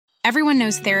Everyone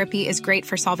knows therapy is great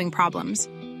for solving problems,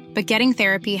 but getting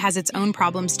therapy has its own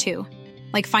problems too,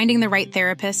 like finding the right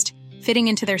therapist, fitting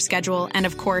into their schedule, and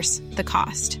of course, the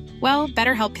cost. Well,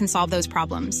 BetterHelp can solve those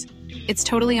problems. It's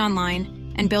totally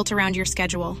online and built around your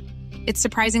schedule. It's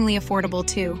surprisingly affordable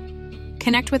too.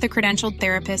 Connect with a credentialed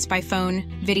therapist by phone,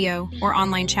 video, or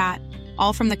online chat,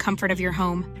 all from the comfort of your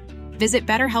home. Visit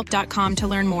BetterHelp.com to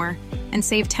learn more and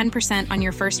save 10% on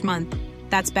your first month.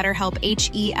 That's BetterHelp,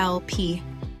 H-E-L-P.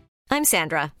 I'm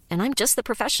Sandra, and I'm just the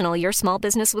professional your small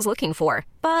business was looking for.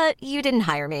 But you didn't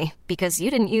hire me because you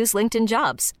didn't use LinkedIn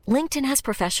Jobs. LinkedIn has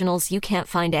professionals you can't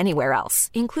find anywhere else,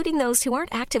 including those who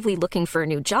aren't actively looking for a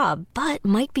new job, but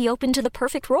might be open to the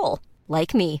perfect role,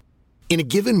 like me. In a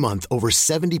given month, over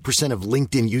 70% of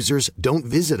LinkedIn users don't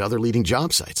visit other leading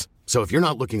job sites. So if you're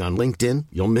not looking on LinkedIn,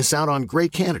 you'll miss out on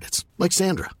great candidates like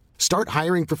Sandra. Start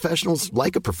hiring professionals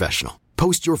like a professional.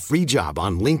 Post your free job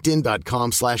on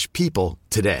linkedin.com/people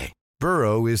today.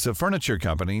 Burrow is a furniture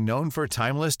company known for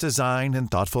timeless design and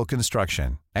thoughtful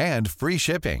construction and free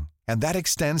shipping, and that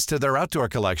extends to their outdoor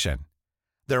collection.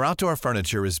 Their outdoor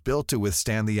furniture is built to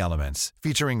withstand the elements,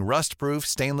 featuring rust-proof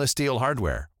stainless steel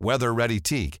hardware, weather-ready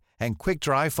teak, and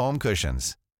quick-dry foam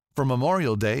cushions. For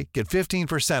Memorial Day, get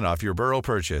 15% off your Burrow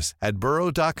purchase at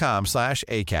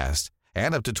burrow.com/acast,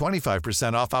 and up to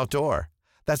 25% off outdoor.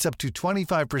 That's up to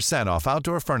 25% off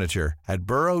outdoor furniture at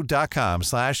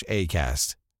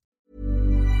burrow.com/acast.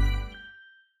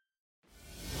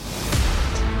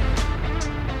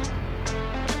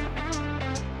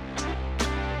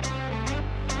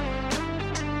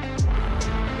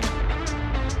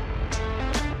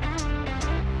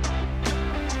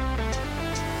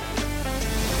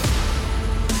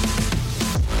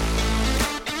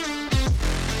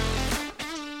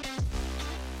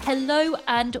 Hello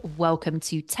and welcome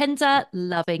to Tender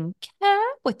Loving Care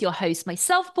with your host,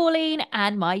 myself, Pauline,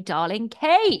 and my darling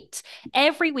Kate.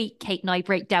 Every week, Kate and I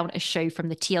break down a show from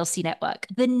the TLC network,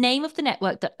 the name of the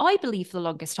network that I believe for the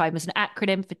longest time was an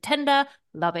acronym for Tender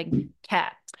Loving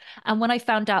Care. And when I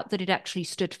found out that it actually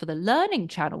stood for the Learning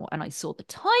Channel and I saw the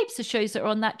types of shows that are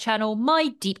on that channel, my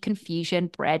deep confusion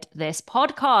bred this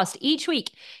podcast. Each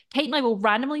week, Kate and I will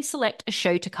randomly select a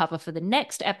show to cover for the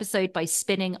next episode by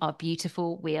spinning our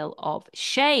beautiful wheel of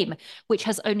shame, which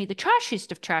has only the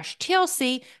trashiest of trash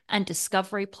TLC and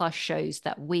Discovery Plus shows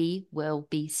that we will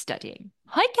be studying.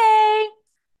 Hi, Kay.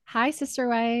 Hi, sister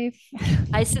wife.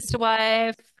 Hi, sister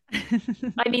wife.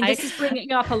 I mean, this is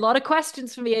bringing up a lot of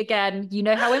questions for me again. You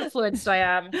know how influenced I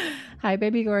am. Hi,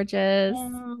 baby gorgeous.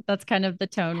 That's kind of the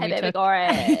tone Hi, we baby took.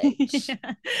 gorgeous.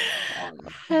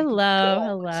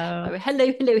 Hello.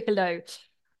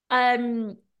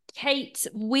 Kate,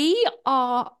 we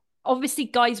are obviously,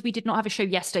 guys, we did not have a show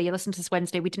yesterday. You listened to this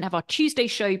Wednesday. We didn't have our Tuesday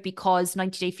show because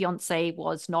 90 Day Fiancé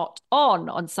was not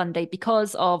on Sunday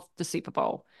because of the Super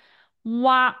Bowl.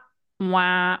 Wah,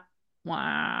 wah,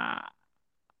 wah.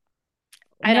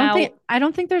 I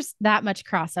don't think there's that much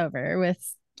crossover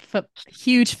with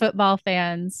huge football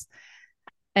fans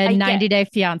and 90 Day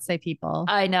Fiancé people.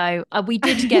 I know. We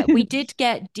did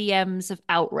get DMs of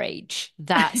outrage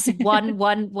that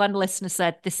one listener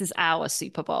said this is our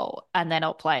Super Bowl and they're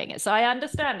not playing it. So I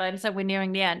understand we're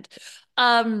nearing the end.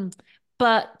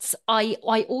 But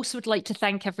I also would like to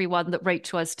thank everyone that wrote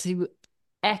to us to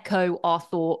echo our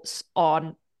thoughts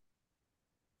on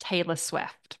Taylor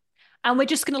Swift. And we're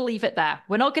just going to leave it there.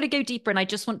 We're not going to go deeper. And I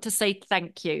just want to say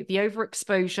thank you. The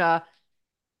overexposure,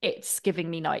 it's giving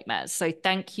me nightmares. So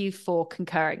thank you for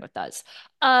concurring with us.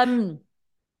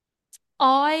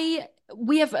 We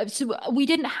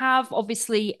didn't have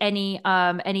obviously any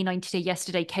 90 Day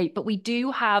yesterday, Kate, but we do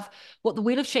have what the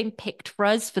Wheel of Shame picked for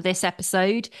us for this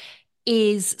episode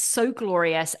is so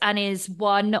glorious and is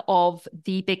one of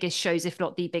the biggest shows, if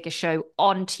not the biggest show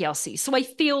on TLC. So I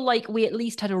feel like we at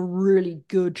least had a really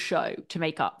good show to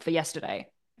make up for yesterday.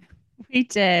 We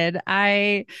did.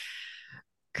 I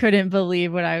couldn't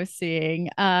believe what I was seeing.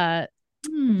 The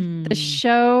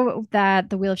show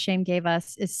that the Wheel of Shame gave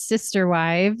us is Sister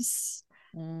Wives,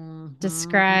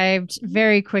 described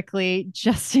very quickly,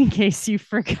 just in case you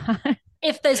forgot.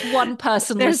 If there's one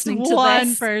person listening to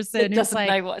this that doesn't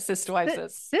know what Sister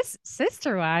Wives is.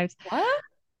 Sister Wives. What?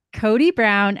 Cody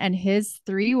Brown and his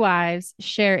 3 wives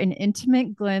share an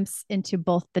intimate glimpse into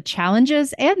both the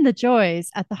challenges and the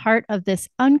joys at the heart of this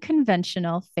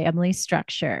unconventional family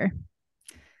structure.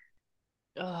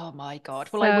 Oh my God.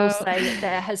 Well, I will say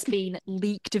there has been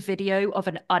leaked video of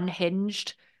an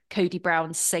unhinged Cody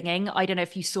Brown singing. I don't know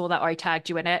if you saw that or I tagged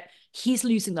you in it. He's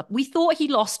losing we thought he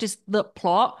lost the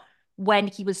plot when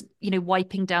he was,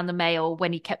 wiping down the mail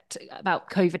when he kept about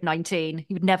COVID-19.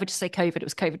 He would never just say COVID, it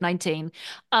was COVID-19.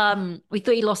 We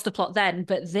thought he lost the plot then,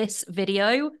 but this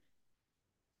video,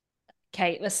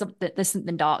 okay, there's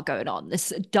something dark going on.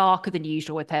 This is darker than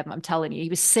usual with him. I'm telling you. He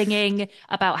was singing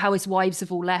about how his wives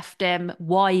have all left him.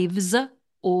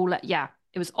 Yeah,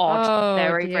 it was odd. Oh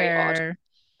Very, very odd. dear.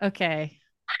 Okay.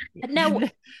 Now,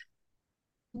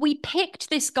 we picked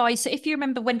this guy. So if you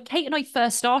remember when Kate and I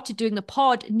first started doing the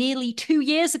pod nearly 2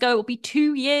 years ago, it'll be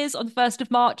 2 years on the 1st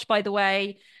of March, by the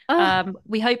way. Oh,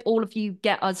 We hope all of you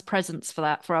get us presents for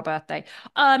that for our birthday.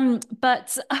 God,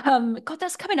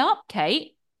 that's coming up,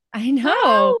 Kate. I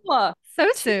know. Wow. So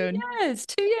two soon. years,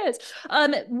 2 years.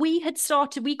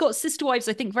 We got Sister Wives,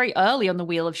 I think, very early on the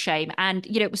Wheel of Shame. And,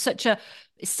 it was such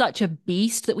a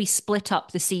beast that we split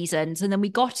up the seasons. And then we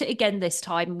got it again this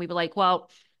time. And we were like, well,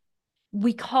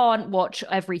 we can't watch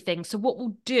everything. So what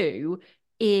we'll do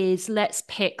is let's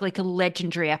pick like a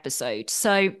legendary episode.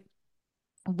 So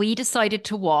we decided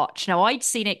to watch. Now, I'd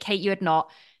seen it, Kate, you had not.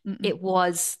 Mm-mm. It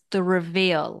was the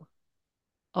reveal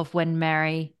of when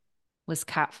Meri was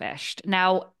catfished.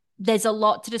 Now, there's a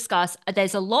lot to discuss.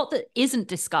 There's a lot that isn't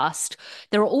discussed.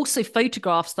 There are also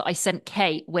photographs that I sent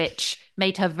Kate, which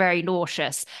made her very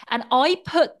nauseous. And I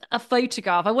put a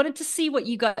photograph. I wanted to see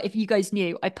if you guys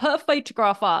knew. I put a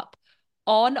photograph up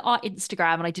on our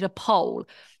Instagram and I did a poll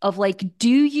of like, do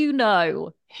you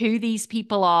know who these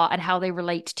people are and how they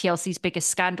relate to TLC's biggest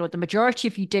scandal? The majority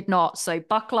of you did not. So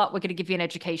buckle up. We're going to give you an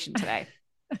education today.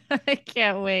 I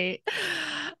can't wait.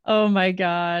 Oh my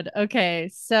God. Okay.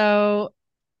 So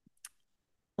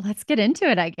let's get into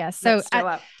it, I guess. So,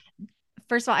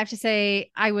 first of all, I have to say,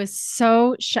 I was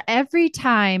so every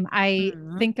time I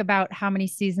think about how many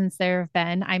seasons there have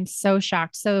been, I'm so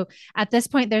shocked. So, at this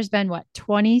point, there's been what,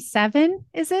 27?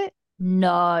 Is it?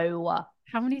 No.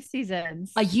 How many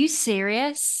seasons? Are you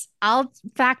serious? I'll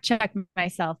fact check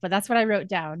myself, but that's what I wrote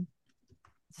down.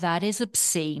 That is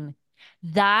obscene.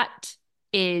 That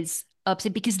is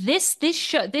upset because this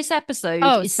episode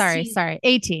is sorry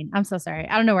 18. I'm so sorry.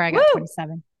 I don't know where I got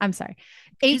 27. I'm sorry.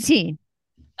 18.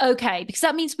 Okay, because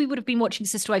that means we would have been watching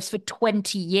Sister Wives for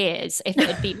 20 years if it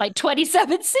had been like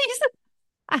 27 seasons.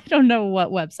 I don't know what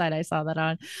website I saw that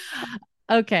on.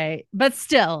 Okay, but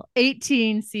still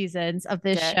 18 seasons of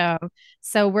this show.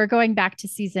 So we're going back to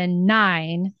season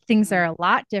 9. Things are a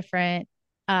lot different.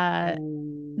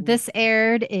 This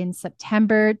aired in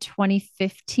September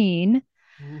 2015.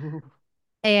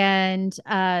 And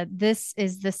this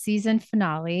is the season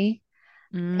finale.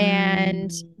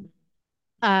 And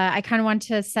I kind of want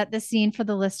to set the scene for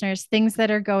the listeners, things that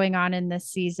are going on in this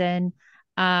season.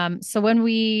 So when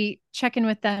we check in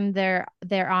with them, they're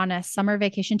on a summer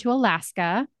vacation to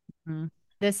Alaska.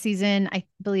 This season, I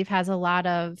believe, has a lot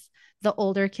of the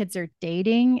older kids are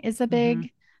dating is a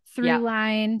big through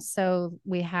line. So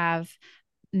we have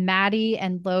Maddie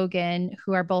and Logan,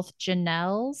 who are both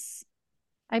Janelle's,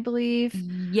 I believe.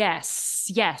 Yes.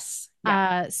 Yeah.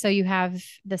 So you have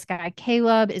this guy,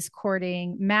 Caleb, is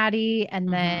courting Maddie,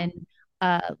 and then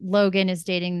Logan is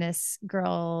dating this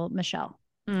girl, Michelle.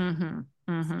 So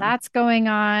that's going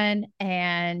on,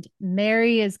 and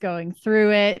Meri is going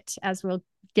through it, as we'll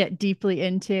get deeply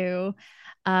into.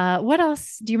 What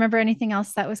else? Do you remember anything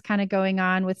else that was kind of going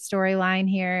on with storyline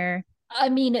here? I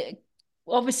mean,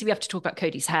 obviously we have to talk about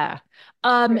Cody's hair.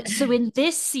 So in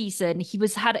this season, he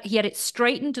had it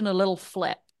straightened and a little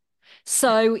flip.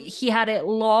 So he had it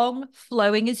long,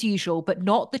 flowing as usual, but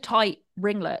not the tight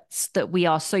ringlets that we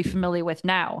are so familiar with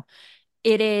now.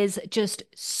 It is just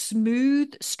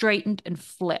smooth, straightened, and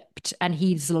flipped, and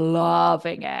he's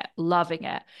loving it.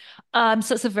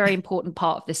 So it's a very important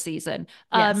part of this season.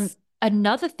 Yes.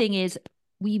 Another thing is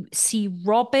we see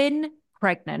Robin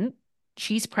pregnant.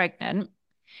 She's pregnant.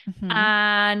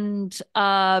 And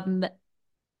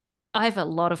I have a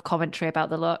lot of commentary about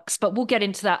the looks, but we'll get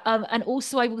into that. And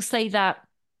also I will say that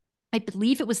I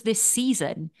believe it was this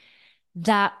season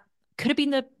that could have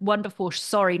been the one before.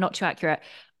 Sorry, not too accurate.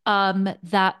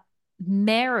 That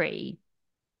Meri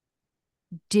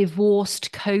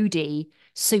divorced Cody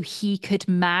so he could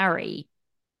marry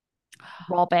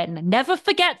Robin. Never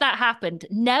forget that happened.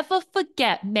 Never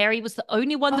forget Meri was the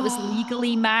only one that was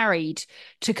legally married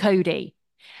to Cody.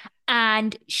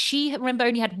 And she, remember,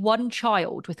 only had one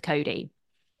child with Cody.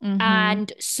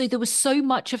 And so there was so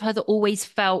much of her that always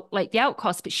felt like the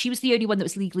outcast, but she was the only one that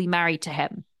was legally married to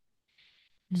him.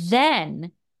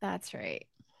 Then that's right.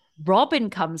 Sobbin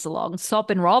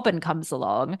Robin comes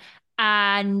along,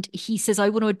 and he says, I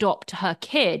want to adopt her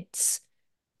kids,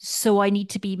 so I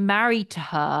need to be married to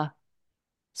her.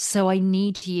 So I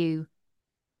need you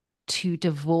to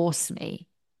divorce me.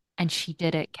 And she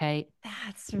did it, Kate.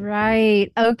 That's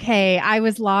right. Okay. I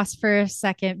was lost for a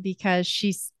second because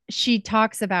she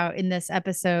talks about in this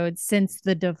episode since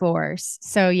the divorce.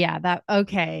 So yeah, that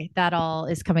okay, that all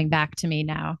is coming back to me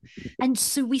now. And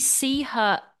so we see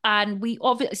her, and we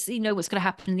obviously know what's going to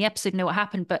happen in the episode, know what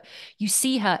happened, but you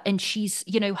see her, and she's,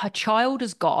 her child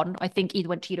is gone. I think either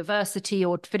went to university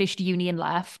or finished uni and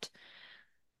left.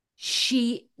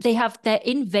 They're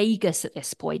in Vegas at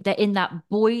this point. They're in that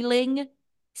boiling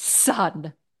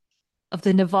sun of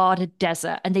the Nevada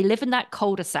desert, and they live in that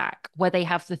cul-de-sac where they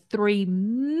have the three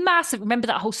massive. Remember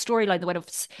that whole storyline that went on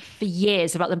for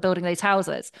years about them building those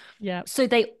houses? Yeah. So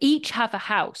they each have a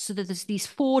house. So there's these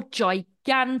four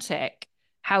gigantic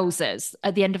houses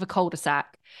at the end of a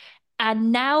cul-de-sac.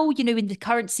 And now, in the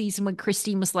current season, when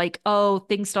Christine was like, oh,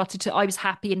 I was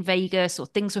happy in Vegas, or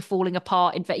things were falling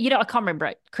apart in Vegas. I can't remember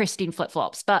it, Christine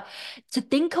flip-flops. But to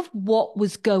think of what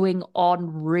was going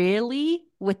on really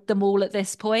with them all at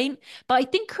this point. But I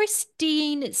think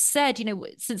Christine said,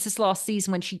 since this last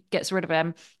season when she gets rid of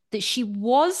him, that she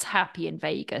was happy in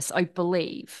Vegas, I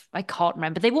believe. I can't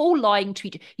remember. They were all lying to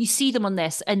each other. You see them on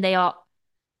this, and they are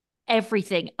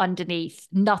everything underneath,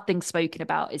 nothing spoken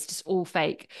about. It's just all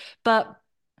fake. But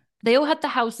they all had the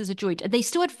house as a joint, and they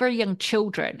still had very young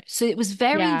children. So it was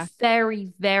very, Yeah.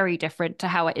 very, very different to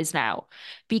how it is now,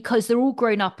 because they're all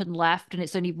grown up and left, and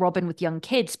it's only Robin with young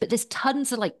kids. But there's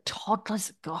tons of like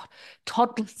toddlers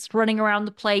running around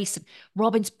the place, and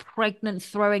Robin's pregnant,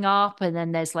 throwing up, and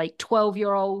then there's like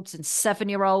 12-year-olds and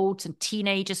 7-year-olds and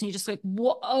teenagers, and you're just like,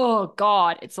 what? Oh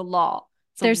God, it's a lot.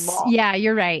 It's a lot. Yeah,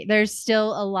 you're right. There's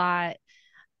still a lot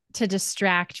to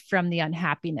distract from the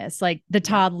unhappiness, like the Yeah.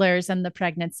 toddlers and the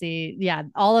pregnancy. Yeah,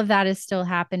 all of that is still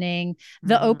happening.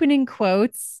 The Mhm. opening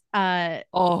quotes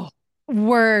Oh,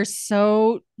 were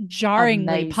so jarringly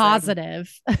amazing.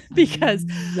 positive because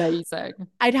Amazing.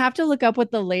 I'd have to look up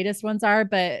what the latest ones are,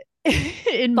 but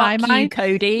in my Fuck you, mind,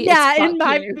 Cody. It's yeah, in fuck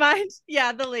my you. mind,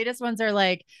 yeah, the latest ones are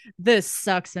like, this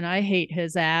sucks and I hate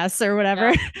his ass or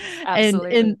whatever. Yeah, And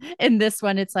absolutely. in this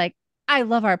one, it's like, I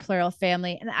love our plural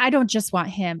family. And I don't just want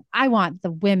him, I want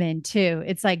the women too.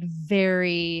 It's like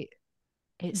very,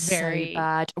 It's so very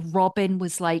bad. Robin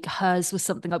was like, hers was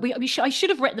something like, I should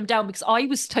have written them down because I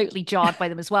was totally jarred by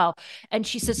them as well. And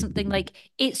she says something like,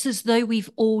 it's as though we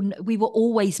were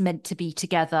always meant to be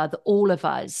together, all of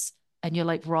us. And you're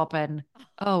like, Robin,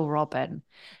 oh, Robin.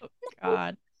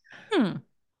 God. Hmm.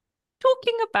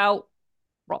 Talking about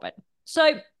Robin.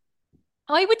 So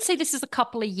I would say this is a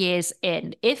couple of years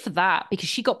in, if that, because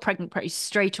she got pregnant pretty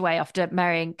straight away after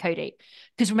marrying Cody.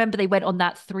 Because remember, they went on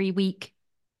that 3 week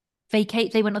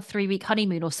vacate, they went on a 3 week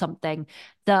honeymoon or something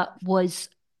that was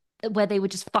where they were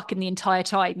just fucking the entire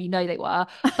time. They were.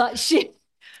 But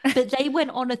but they went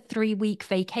on a 3 week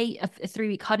vacate, a 3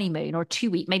 week honeymoon, or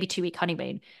 2 week, maybe 2 week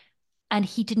honeymoon. And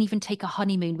he didn't even take a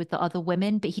honeymoon with the other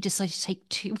women, but he decided to take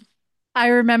two. I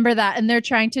remember that. And they're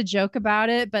trying to joke about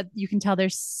it, but you can tell they're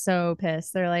so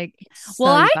pissed. They're like, It's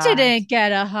well, so I bad. didn't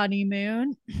get a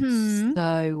honeymoon.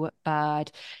 So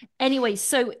bad. Anyway,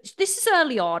 so this is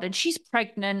early on and she's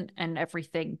pregnant and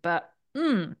everything. But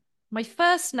my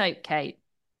first note, Kate.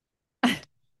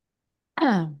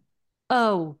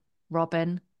 Oh,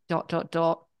 Robin, dot, dot,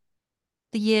 dot.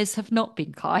 The years have not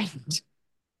been kind.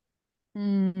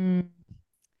 Hmm.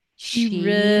 He She,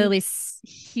 really,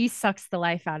 he sucks the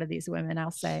life out of these women,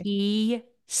 I'll say.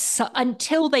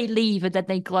 until they leave and then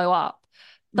they glow up.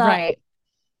 But Right.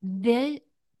 the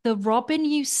the Robin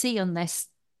you see on this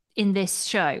in this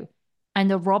show and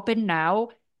the Robin now,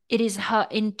 it is her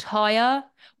entire,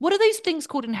 what are those things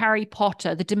called in Harry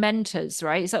Potter? The Dementors,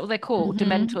 right? Is that what they're called?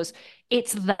 Mm-hmm. Dementors.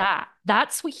 It's that.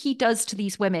 That's what he does to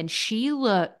these women. She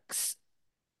looks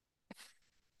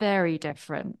very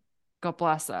different. God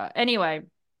bless her. Anyway,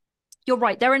 you're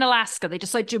right. They're in Alaska. They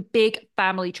decide to do a big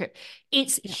family trip.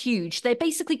 It's Yeah. huge. They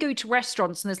basically go to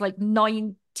restaurants and there's like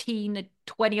 19,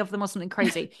 20 of them or something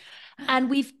crazy. And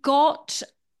we've got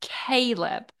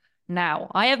Caleb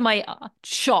now. I have my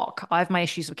shock. I have my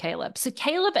issues with Caleb. So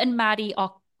Caleb and Maddie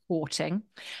are courting,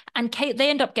 and they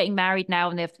end up getting married now,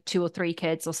 and they have 2 or 3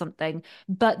 kids or something.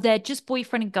 But they're just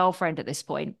boyfriend and girlfriend at this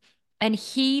point. And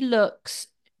he looks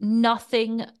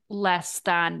nothing less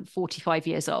than 45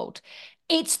 years old.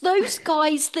 It's those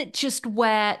guys that just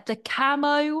wear the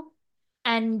camo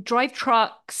and drive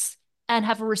trucks and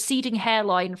have a receding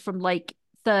hairline from like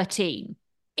 13.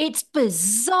 It's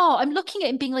bizarre. I'm looking at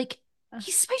him being like,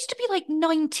 he's supposed to be like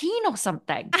 19 or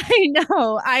something. I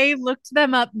know. I looked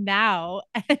them up now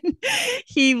and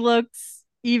he looks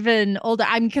even older.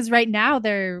 I'm because right now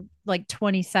they're like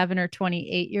 27 or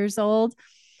 28 years old.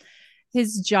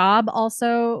 His job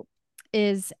also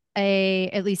is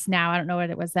at least now, I don't know what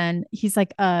it was then. He's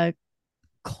like a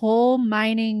coal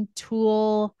mining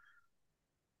tool.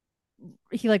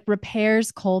 He like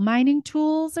repairs coal mining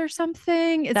tools or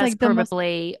something. It's That's like the most,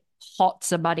 probably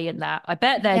lots of money in that. I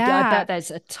yeah. bet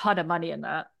there's a ton of money in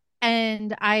that.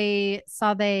 And I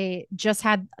saw they just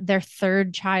had their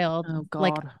third child Oh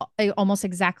like God. almost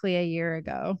exactly a year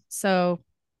ago. So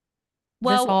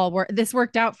Well, this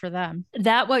worked out for them.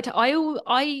 that worked.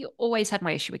 I always had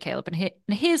my issue with Caleb, and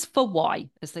here's for why,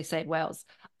 as they say in Wales.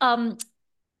 Um,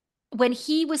 when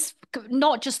he was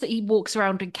not just that he walks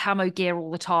around in camo gear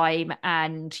all the time,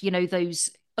 and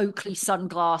those Oakley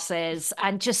sunglasses,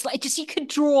 and just you could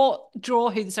draw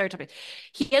who the stereotype is.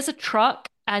 He has a truck,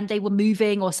 and they were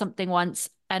moving or something once,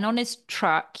 and on his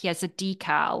truck he has a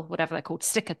decal, whatever they're called,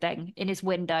 sticker thing in his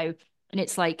window, and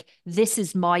it's like, "This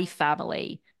is my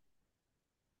family,"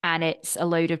 and it's a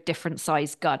load of different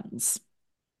size guns.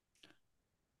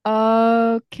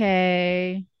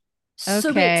 Okay.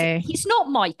 So Okay. he's not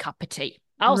my cup of tea.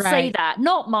 I'll say Right. that.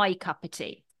 Not my cup of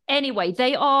tea. Anyway,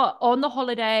 they are on the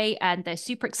holiday and they're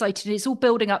super excited. It's all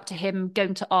building up to him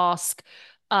going to ask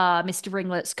Mr.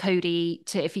 Ringlet's Cody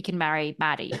to if he can marry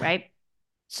Maddie, right?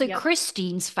 So Yep.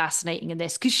 Christine's fascinating in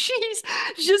this because she's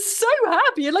just so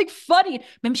happy and like funny.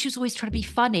 Remember, she was always trying to be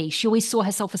funny. She always saw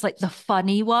herself as like the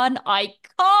funny one. I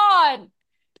can't.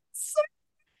 So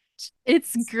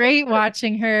It's great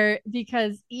watching her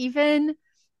because even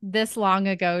this long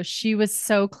ago, she was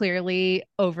so clearly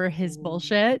over his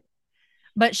bullshit,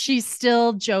 but she's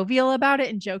still jovial about it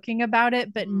and joking about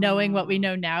it. But knowing what we mm.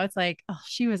 know now, it's like, oh,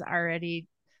 she was already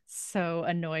so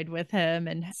annoyed with him.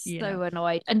 And. So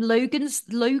annoyed. And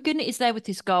Logan is there with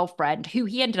his girlfriend, who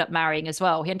he ended up marrying as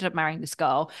well. He ended up marrying this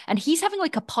girl, and he's having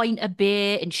like a pint of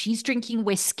beer, and she's drinking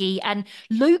whiskey. And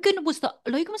Logan was the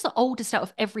oldest out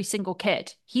of every single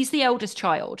kid. He's the eldest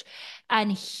child,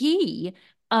 and he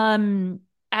um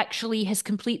actually has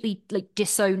completely like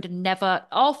disowned and never,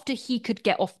 after he could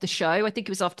get off the show, I think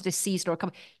it was after this season or a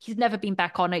couple, he's never been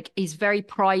back on it. He's very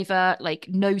private, like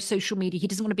no social media. He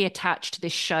doesn't want to be attached to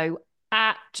this show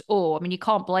at all. I mean, you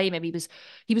can't blame him.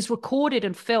 He was recorded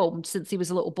and filmed since he was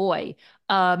a little boy.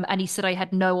 And he said, I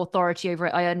had no authority over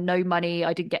it. I earned no money.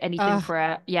 I didn't get anything uh, for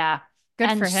it. Yeah.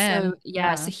 Good And for so him.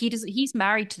 yeah, so Yeah. he's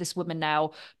married to this woman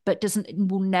now, but doesn't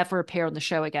will never appear on the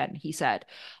show again, he said.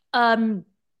 Um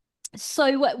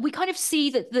so we kind of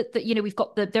see that we've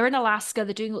got they're in Alaska,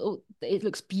 they're doing little, it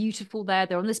looks beautiful there,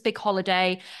 they're on this big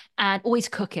holiday and always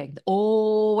cooking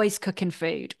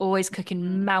food, always cooking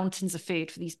Mhm. mountains of food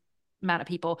for these amount of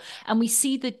people. And we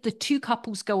see the two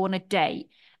couples go on a date,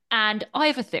 and I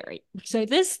have a theory. So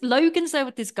this Logan's there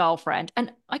with his girlfriend,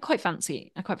 and I quite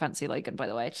fancy Logan, by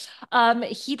the way.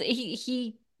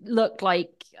 He looked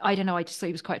like, I don't know, I just thought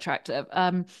he was quite attractive.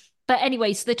 But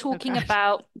anyway, so they're Oh talking God.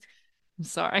 about, I'm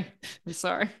sorry. I'm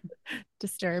sorry.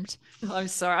 Disturbed. I'm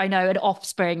sorry. I know, an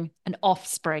offspring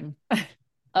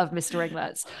of Mr.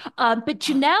 Ringlets. But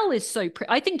Janelle is so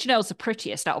pretty. I think Janelle's the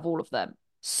prettiest out of all of them.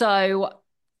 So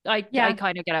I Yeah.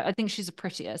 kind of get it. I think she's the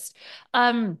prettiest.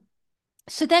 Um,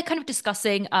 so they're kind of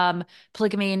discussing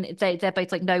polygamy, and they're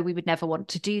both like, no, we would never want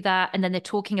to do that. And then they're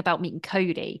talking about meeting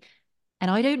Cody.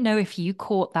 And I don't know if you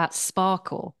caught that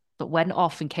sparkle that went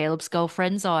off in Caleb's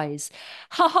girlfriend's eyes.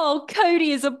 Oh,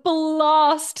 Cody is a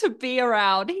blast to be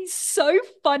around. He's so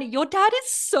funny. Your dad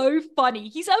is so funny.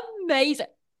 He's amazing.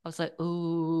 I was like,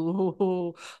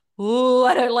 ooh, ooh,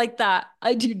 I don't like that.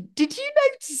 I do. Did you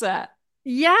notice that?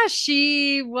 Yeah,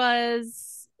 she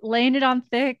was laying it on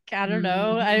thick. I don't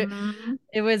know. I Mhm.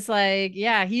 It was like,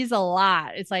 yeah, he's a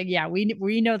lot. It's like, yeah,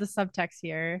 we know the subtext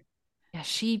here. Yeah,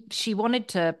 she wanted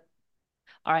to.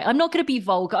 All right, I'm not going to be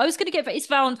vulgar. I was going to get, it's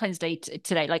Valentine's Day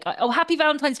today. Like, oh, happy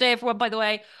Valentine's Day, everyone, by the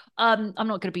way. I'm not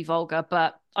going to be vulgar,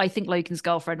 but I think Logan's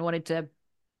girlfriend wanted to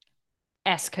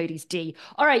S Cody's D.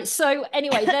 All right, so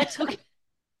anyway, they're talking.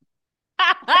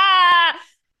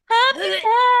 Happy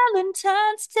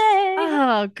Valentine's Day.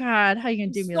 Oh God, how you gonna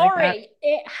I'm do me like that? sorry,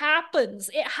 it happens.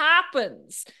 It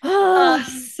happens. Oh,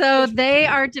 so It's they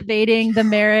are debating the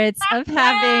merits of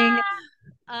having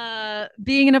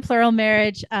being in a plural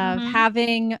marriage, of hmm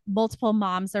having multiple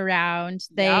moms around.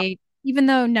 Yep. They, even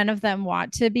though none of them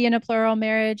want to be in a plural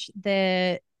marriage,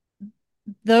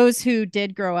 those who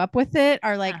did grow up with it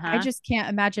are like, I Uh-huh. just can't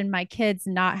imagine my kids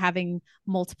not having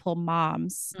multiple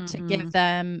moms to give hmm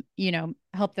them,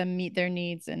 help them meet their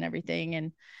needs and everything.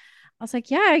 And I was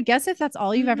like, yeah, I guess if that's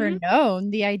all you've ever hmm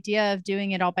known, the idea of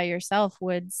doing it all by yourself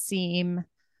would seem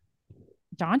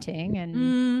daunting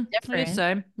and I guess different.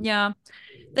 so. Yeah.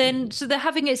 Then so they're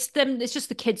having it's just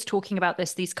the kids talking about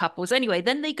these couples. Anyway,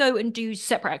 then they go and do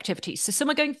separate activities. So some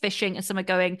are going fishing and some are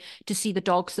going to see the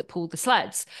dogs that pull the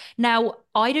sleds. Now,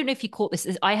 I don't know if you caught this.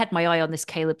 I had my eye on this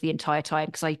Caleb the entire time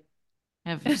because I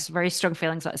have very strong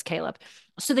feelings about this Caleb.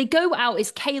 So they go out,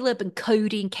 it's Caleb and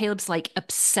Cody, and Caleb's like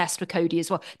obsessed with Cody as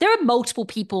well. There are multiple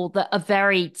people that are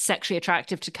very sexually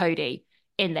attractive to Cody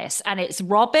in this, and it's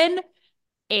Robin,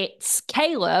 it's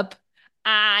Caleb,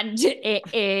 and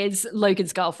it is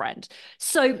Logan's girlfriend.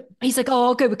 So he's like, oh,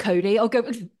 I'll go with Cody. I'll go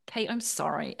with Kate. I'm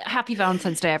sorry. Happy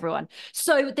Valentine's Day, everyone.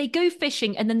 So they go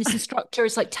fishing, and then this instructor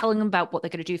is like telling them about what they're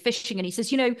going to do fishing. And he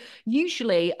says,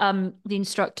 usually the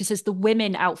instructor says the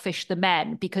women outfish the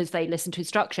men because they listen to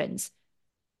instructions.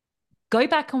 Go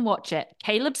back and watch it.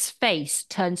 Caleb's face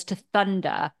turns to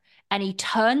thunder, and he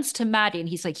turns to Maddie, and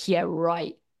he's like, yeah,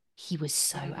 right. He was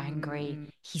so angry.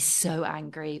 He's so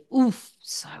angry. Oof,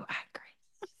 so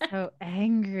angry. So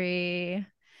angry.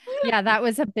 Yeah, that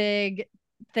was a big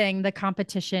thing, the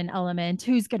competition element.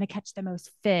 Who's going to catch the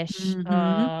most fish?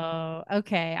 Oh,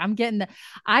 okay. I'm getting the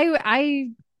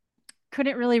I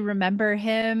couldn't really remember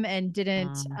him and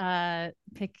didn't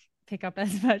pick up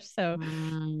as much. So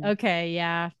okay,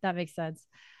 yeah, that makes sense.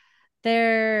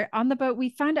 They're on the boat. We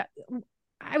found out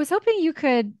I was hoping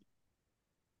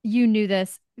you knew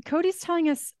this. Cody's telling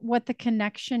us what the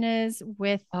connection is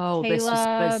with Caleb. This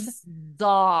was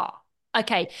bizarre.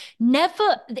 Okay,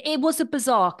 it was a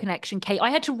bizarre connection, Kate.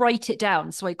 I had to write it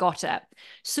down, so I got it.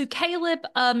 So Caleb,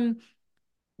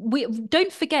 we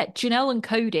don't forget Janelle and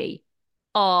Cody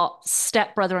are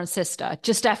stepbrother and sister.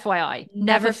 Just FYI.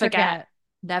 Never forget.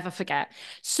 Never forget.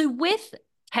 So with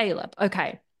Caleb,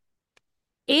 okay,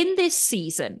 in this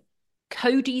season,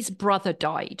 Cody's brother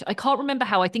died. I can't remember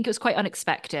how. I think it was quite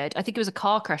unexpected. I think it was a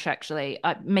car crash, actually.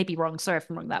 I may be wrong. Sorry if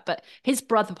I'm wrong that, but his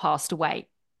brother passed away.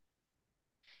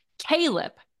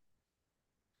 Caleb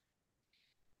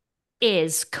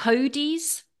is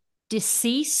Cody's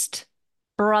deceased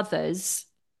brother's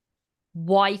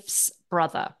wife's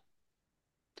brother.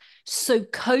 So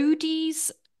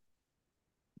Cody's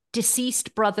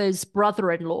deceased brother's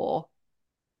brother-in-law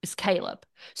is Caleb.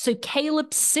 So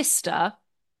Caleb's sister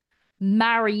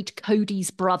married Cody's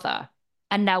brother.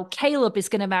 And now Caleb is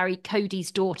going to marry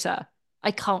Cody's daughter.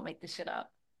 I can't make this shit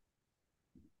up.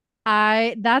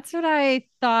 That's what I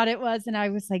thought it was. And I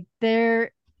was like,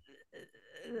 they're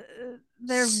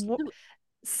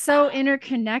so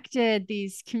interconnected,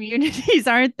 these communities,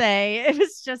 aren't they? It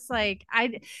was just like,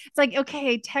 it's like,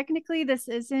 okay, technically this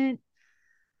isn't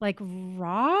like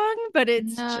wrong, but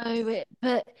it's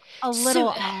but a little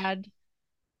odd.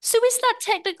 So is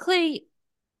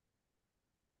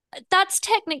that's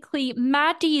technically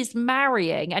Maddie is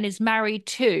marrying and is married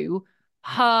to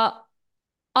her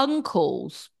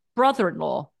uncle's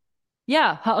brother-in-law.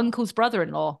 Yeah, her uncle's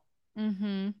brother-in-law.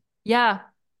 Yeah.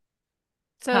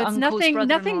 So her it's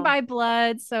nothing by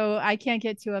blood, so I can't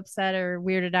get too upset or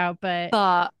weirded out,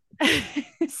 but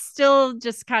still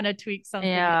just kind of tweak something.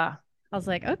 Yeah. I was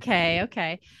like,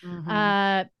 okay.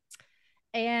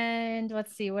 And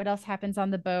let's see what else happens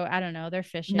on the boat. I don't know. They're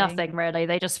fishing. Nothing really.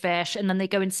 They just fish, and then they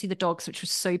go and see the dogs, which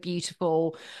was so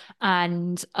beautiful.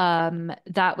 And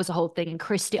that was a whole thing. And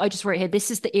I just wrote here,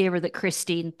 this is the era that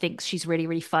Christine thinks she's really,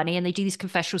 really funny. And they do these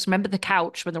confessionals. Remember the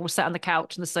couch when they're all sat on the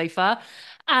couch and the sofa?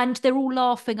 And they're all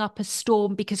laughing up a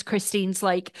storm because Christine's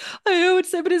like, oh,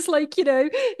 it's so, but it's like,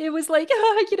 it was like,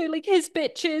 like his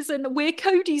bitches and we're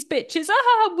Cody's bitches.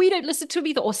 We don't listen to him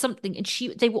either, or something. And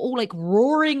they were all like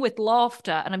roaring with laughter.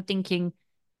 And I'm thinking,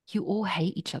 you all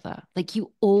hate each other. Like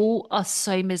you all are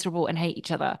so miserable and hate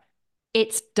each other.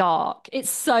 It's dark.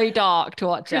 It's so dark to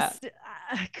watch it.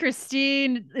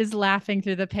 Christine is laughing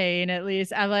through the pain, at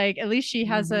least. At least she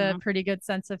has a pretty good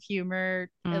sense of humor.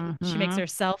 She makes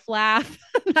herself laugh.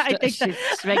 I think she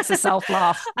makes herself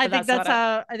laugh. I think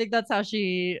that's how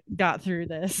she got through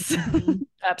this.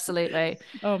 Absolutely.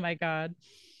 Oh my God.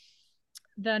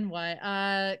 Then what?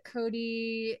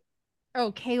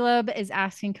 Caleb is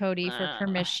asking Cody for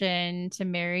permission to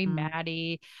marry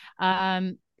Maddie.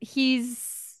 He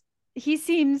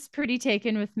seems pretty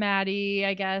taken with Maddie,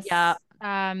 I guess. Yeah.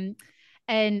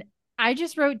 And I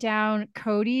just wrote down,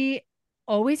 Cody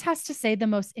always has to say the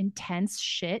most intense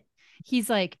shit. He's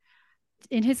like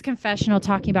in his confessional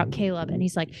talking about Caleb, and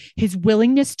he's like, his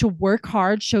willingness to work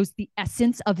hard shows the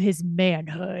essence of his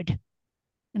manhood.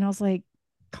 And I was like,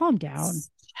 calm down.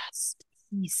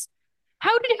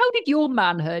 How did your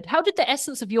manhood, how did the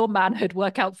essence of your manhood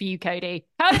work out for you, Cody?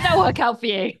 How did that work out for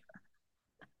you?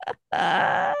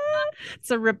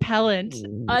 It's a repellent.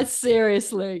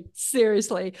 Seriously.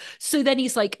 So then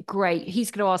he's like, great.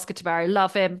 He's going to ask her to marry.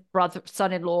 Love him. Brother,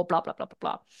 son-in-law, blah, blah, blah, blah,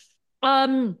 blah.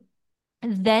 And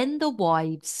then the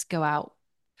wives go out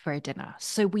for a dinner.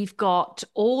 So we've got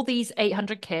all these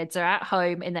 800 kids are at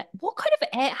home in that. What kind of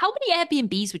how many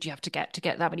Airbnbs would you have to get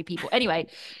that many people? Anyway,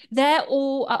 they're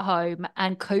all at home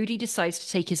and Cody decides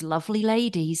to take his lovely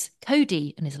ladies,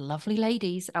 Cody and his lovely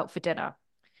ladies out for dinner.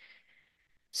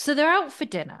 So they're out for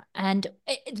dinner, and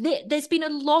there's been a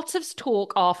lot of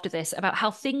talk after this about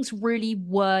how things really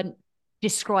weren't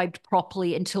described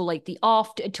properly until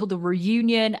until the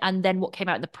reunion, and then what came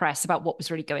out in the press about what was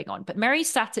really going on. But Meri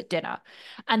sat at dinner,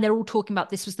 and they're all talking about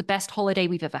this was the best holiday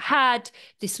we've ever had.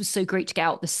 This was so great to get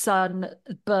out the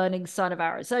burning sun of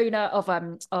Arizona,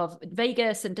 of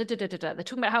Vegas, and da da da da da. They're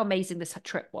talking about how amazing this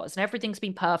trip was, and everything's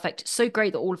been perfect. So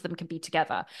great that all of them can be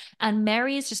together. And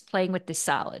Meri is just playing with this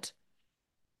salad.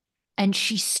 And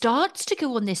she starts to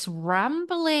go on this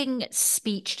rambling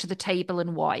speech to the table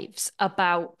and wives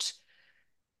about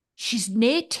she's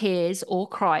near tears or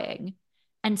crying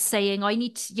and saying, I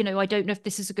need to, I don't know if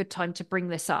this is a good time to bring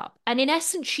this up. And in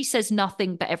essence, she says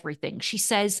nothing but everything. She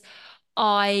says,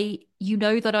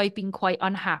 that I've been quite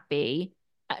unhappy.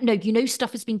 No,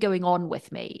 stuff has been going on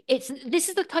with me. This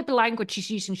is the type of language she's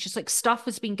using. She's like, stuff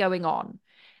has been going on.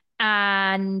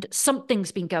 And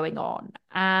something's been going on.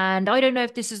 And I don't know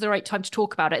if this is the right time to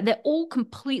talk about it. And they're all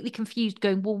completely confused,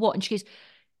 going, well, what? And she goes,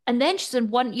 and then she said,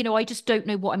 I just don't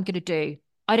know what I'm going to do.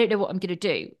 I don't know what I'm going to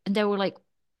do. And they were like,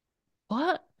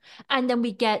 what? And then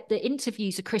we get the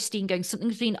interviews of Christine going,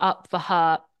 something's been up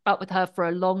with her for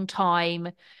a long time.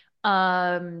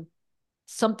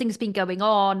 Something's been going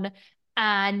on.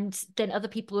 And then other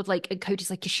people would and Cody's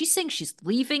like, is she saying she's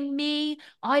leaving me?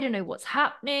 I don't know what's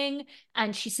happening.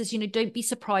 And she says, don't be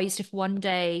surprised if one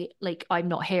day, I'm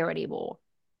not here anymore.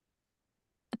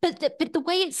 But the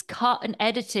way it's cut and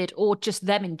edited, or just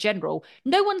them in general,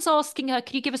 no one's asking her,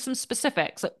 can you give us some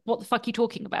specifics? Like, what the fuck are you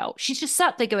talking about? She's just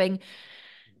sat there going,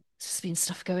 there's been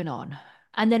stuff going on.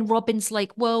 And then Robin's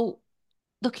like, well,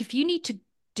 look, if you need to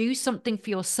do something for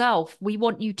yourself, we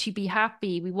want you to be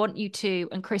happy. We want you to.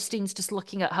 And Christine's just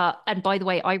looking at her. And by the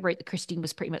way, I wrote that Christine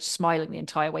was pretty much smiling the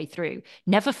entire way through.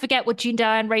 Never forget what Jean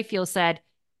Diane Raphael said.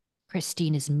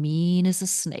 Christine is mean as a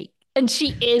snake. And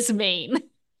she is mean.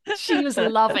 She was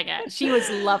loving it. She was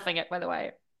loving it, by the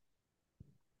way.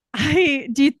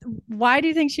 Why do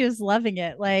you think she was loving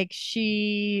it? Like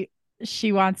she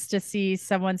wants to see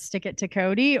someone stick it to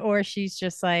Cody, or she's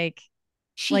just like,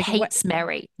 she hates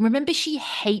Meri. Remember, she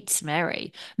hates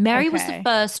Meri. Meri was the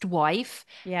first wife,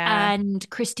 and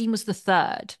Christine was the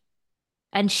third.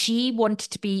 And she wanted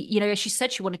to be, as she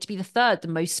said, she wanted to be the third, the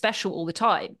most special all the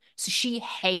time. So she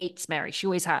hates Meri. She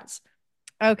always has.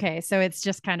 Okay, so it's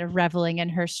just kind of reveling in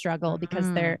her struggle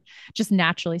because they're just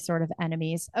naturally sort of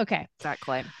enemies. Okay.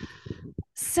 Exactly.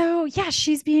 So, yeah,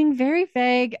 she's being very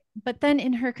vague. But then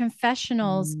in her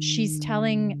confessionals, she's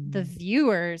telling the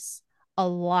viewers a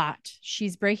lot.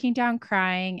 She's breaking down,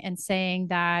 crying, and saying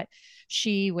that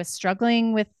she was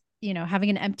struggling with, having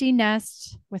an empty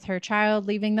nest with her child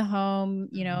leaving the home,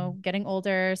 getting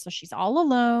older. So she's all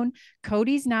alone.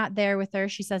 Cody's not there with her.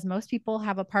 She says most people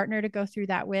have a partner to go through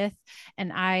that with.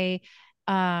 And I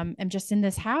am just in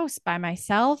this house by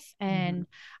myself, and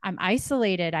I'm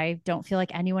isolated. I don't feel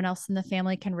like anyone else in the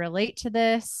family can relate to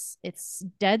this. It's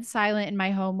dead silent in my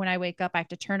home. When I wake up, I have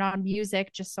to turn on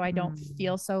music just so I don't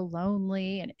feel so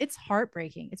lonely. And it's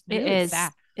heartbreaking. It's really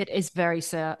sad. It is very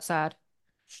sad.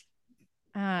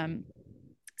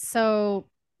 So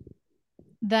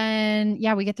then,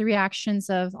 we get the reactions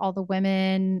of all the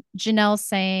women. Janelle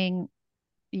saying,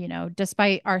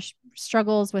 despite our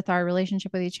struggles with our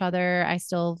relationship with each other, I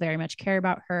still very much care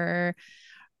about her.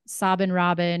 Sobbing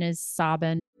Robin is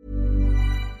sobbing.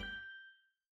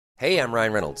 Hey, I'm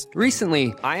Ryan Reynolds.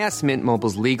 Recently, I asked Mint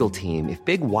Mobile's legal team if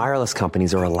big wireless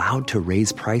companies are allowed to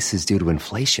raise prices due to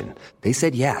inflation. They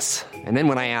said yes. And then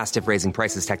when I asked if raising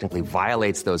prices technically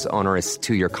violates those onerous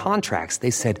 2-year contracts, they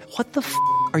said, what the f***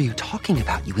 are you talking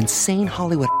about, you insane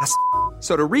Hollywood ass f-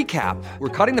 So to recap, we're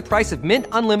cutting the price of Mint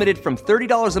Unlimited from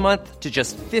 $30 a month to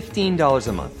just $15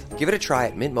 a month. Give it a try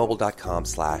at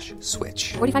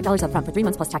mintmobile.com/switch. $45 up front for 3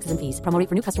 months plus taxes and fees. Promo rate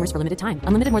for new customers for limited time.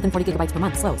 Unlimited more than 40 gigabytes per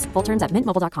month. Slows full terms at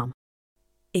mintmobile.com.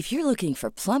 If you're looking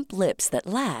for plump lips that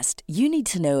last, you need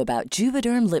to know about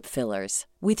Juvederm lip fillers.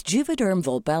 With Juvederm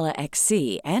Volbella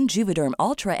XC and Juvederm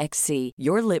Ultra XC,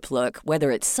 your lip look, whether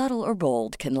it's subtle or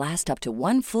bold, can last up to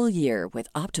 1 full year with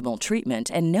optimal treatment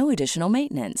and no additional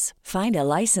maintenance. Find a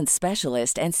licensed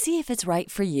specialist and see if it's right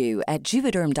for you at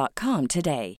Juvederm.com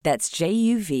today. That's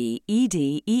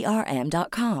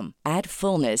JUVEDERM.com. Add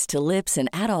fullness to lips in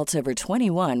adults over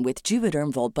 21 with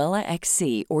Juvederm Volbella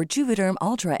XC or Juvederm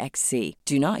Ultra XC.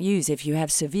 Do not use if you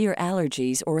have severe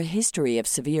allergies or a history of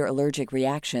severe allergic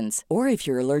reactions, or if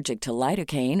you're allergic to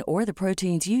lidocaine or the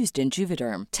proteins used in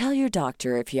Juvederm. Tell your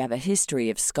doctor if you have a history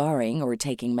of scarring or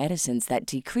taking medicines that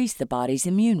decrease the body's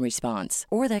immune response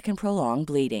or that can prolong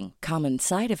bleeding. Common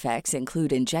side effects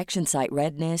include injection site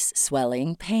redness,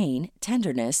 swelling, pain,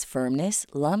 tenderness, firmness,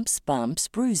 lumps, bumps,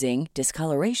 bruising,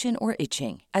 discoloration, or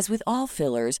itching. As with all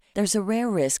fillers, there's a rare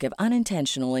risk of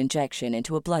unintentional injection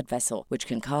into a blood vessel, which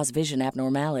can cause vision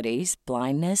abnormalities,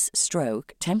 blindness,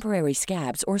 stroke, temporary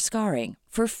scabs, or scarring.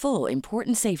 For full,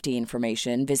 important safety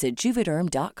information, visit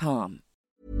Juvederm.com.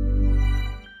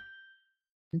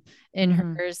 In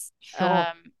hers, Sure.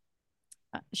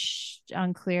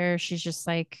 unclear. She's just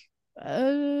like,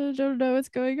 I don't know what's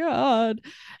going on.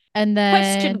 And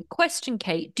then Question,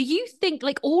 Kate. Do you think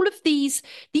like all of these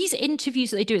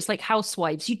interviews that they do, it's like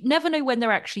Housewives. You never know when they're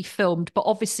actually filmed, but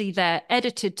obviously they're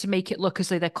edited to make it look as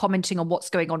though they're commenting on what's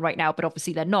going on right now, but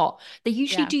obviously they're not. They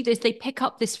usually do this, they pick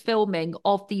up this filming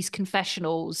of these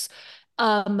confessionals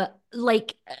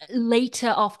like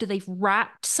later after they've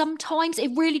wrapped. Sometimes it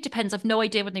really depends. I've no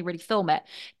idea when they really film it.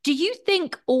 Do you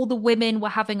think all the women were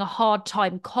having a hard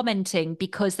time commenting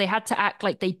because they had to act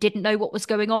like they didn't know what was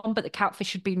going on, but the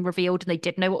catfish had been revealed and they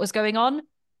did know what was going on?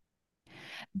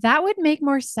 that would make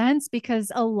more sense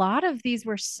because a lot of these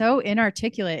were so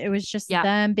inarticulate. It was just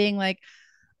them being like,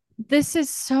 this is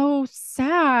so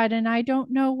sad and I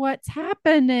don't know what's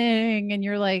happening. And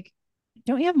you're like,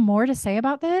 don't you have more to say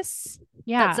about this?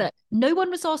 Yeah. That's it. No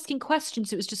one was asking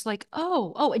questions. It was just like,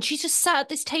 oh. And she's just sat at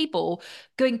this table,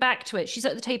 going back to it. She's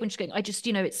at the table and she's going,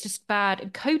 it's just bad.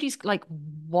 And Cody's like,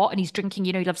 what? And he's drinking,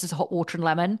 he loves his hot water and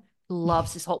lemon.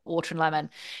 Loves his hot water and lemon.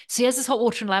 So he has this hot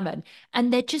water and lemon.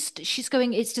 And she's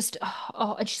going, it's just,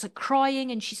 and she's like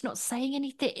crying and she's not saying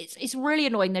anything. It's really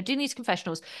annoying. They're doing these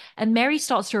confessionals. And Mary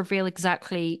starts to reveal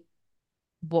exactly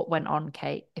what went on,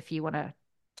 Kate, if you want to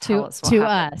tell us what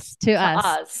happened. To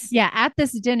us. Yeah. At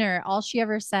this dinner, all she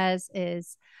ever says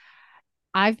is,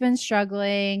 I've been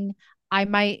struggling. I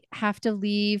might have to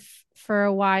leave for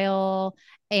a while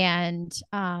and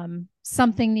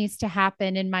something needs to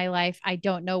happen in my life. I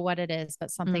don't know what it is,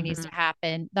 but something needs to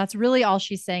happen. That's really all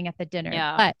she's saying at the dinner.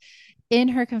 Yeah. But in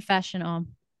her confessional,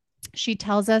 she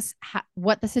tells us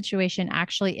what the situation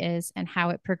actually is and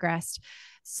how it progressed.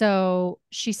 So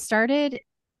she's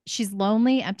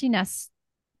lonely, empty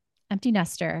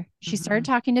nester. She started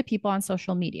talking to people on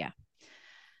social media.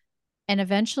 And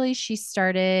eventually she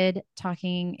started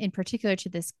talking in particular to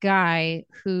this guy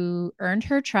who earned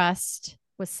her trust,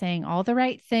 was saying all the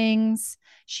right things.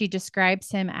 She describes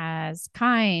him as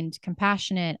kind,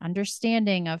 compassionate,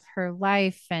 understanding of her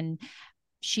life. And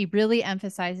she really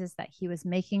emphasizes that he was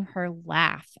making her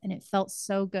laugh. And it felt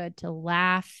so good to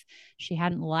laugh. She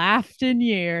hadn't laughed in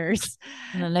years.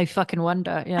 No fucking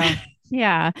wonder. Yeah.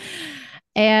 Yeah.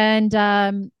 And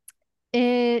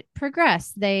it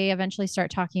progressed. They eventually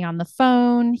start talking on the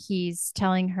phone. He's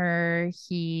telling her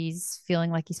he's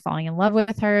feeling like he's falling in love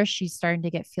with her. She's starting to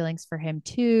get feelings for him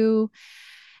too.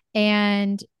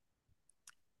 And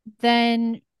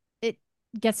then it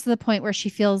gets to the point where she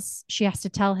feels she has to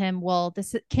tell him, well,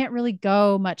 this can't really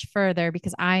go much further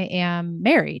because I am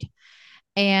married.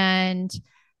 And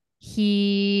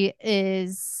he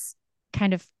is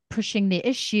kind of pushing the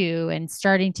issue and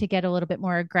starting to get a little bit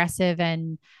more aggressive.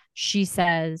 And she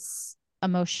says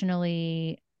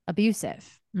emotionally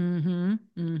abusive. And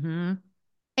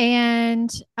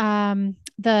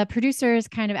the producer is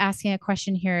kind of asking a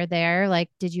question here or there, like,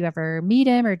 did you ever meet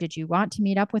him or did you want to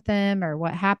meet up with him or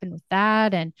what happened with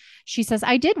that? And she says,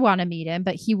 I did want to meet him,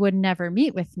 but he would never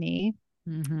meet with me.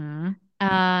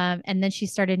 And then she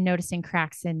started noticing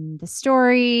cracks in the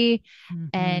story,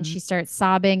 and she starts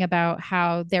sobbing about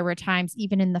how there were times,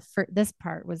 even in this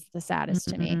part was the saddest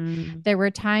to me. There were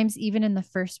times, even in the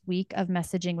first week of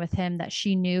messaging with him, that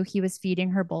she knew he was feeding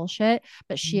her bullshit,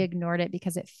 but she ignored it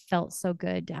because it felt so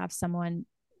good to have someone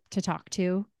to talk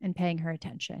to and paying her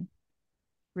attention.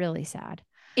 Really sad.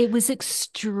 It was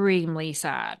extremely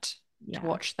sad to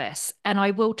watch this. And I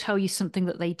will tell you something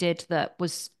that they did that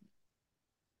was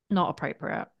not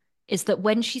appropriate, is that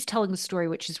when she's telling the story,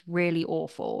 which is really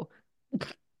awful,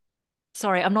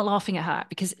 Sorry, I'm not laughing at her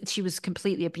because she was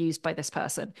completely abused by this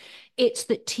person. It's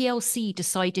that TLC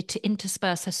decided to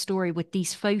intersperse her story with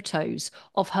these photos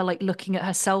of her like looking at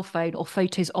her cell phone or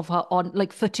photos of her on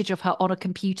like footage of her on a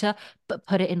computer, but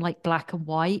put it in like black and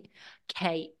white.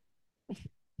 Kate,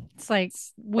 It's like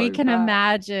we so can bad.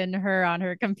 imagine her on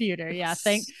her computer. Yeah,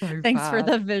 So thanks for bad.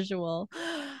 the visual.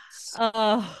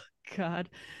 Oh God.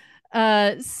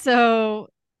 So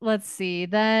let's see.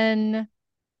 Then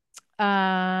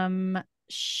um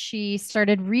she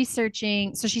started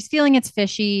researching, so she's feeling it's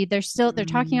fishy. They're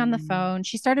talking on the Mm, phone.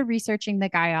 She started researching the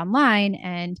guy online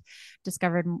and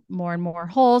discovered more and more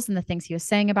holes in the things he was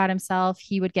saying about himself.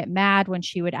 He would get mad when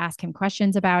she would ask him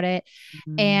questions about it,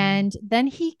 mm, and then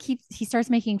he starts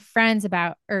making friends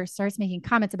about, or starts making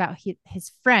comments about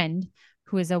his friend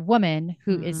who is a woman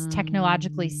who is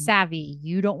technologically mm. savvy.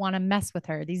 You don't want to mess with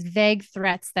her. These vague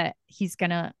threats that he's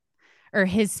gonna, or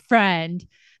his friend,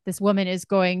 this woman is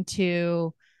going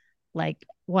to, like,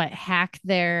 what, hack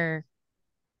their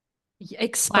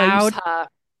Expose cloud. her.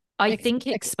 I Ex- think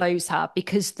ex- expose her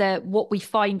because what we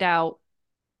find out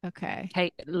okay.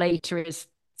 Kate later is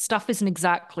stuff isn't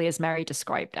exactly as Mary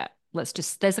described it.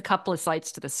 There's a couple of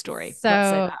sides to this story. Let's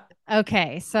say So, that.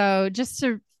 okay. So, just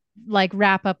to like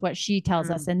wrap up what she tells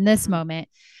us Mm, in this mm. moment,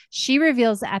 she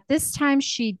reveals that at this time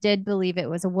she did believe it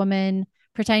was a woman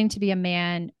pretending to be a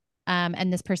man.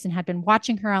 And this person had been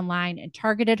watching her online and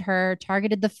targeted her,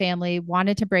 targeted the family,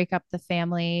 wanted to break up the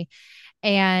family.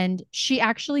 And she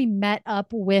actually met up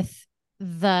with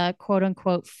the quote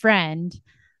unquote friend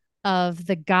of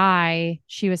the guy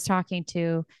she was talking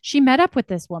to. She met up with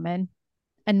this woman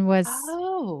and was,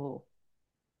 Oh,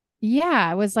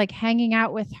 yeah, was like hanging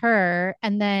out with her.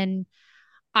 And then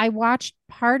I watched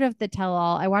part of the tell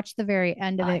all. I watched the very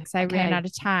end of it oh, because I ran okay. out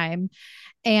of time.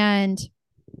 And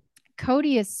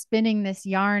Cody is spinning this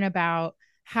yarn about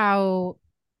how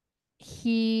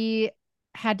he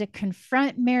had to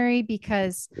confront Mary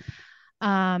because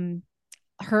um,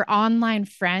 her online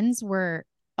friends were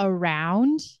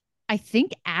around, I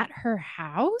think at her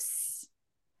house.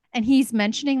 And he's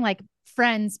mentioning like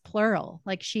friends, plural.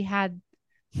 Like she had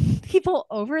people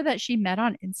over that she met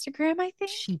on Instagram, I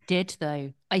think. She did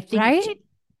though. I think Right?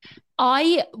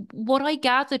 I what I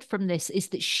gathered from this is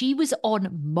that she was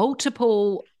on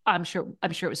multiple, I'm sure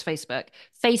it was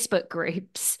Facebook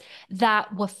groups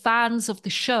that were fans of the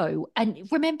show. And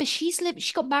remember, she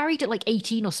got married at like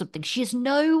 18 or something. She's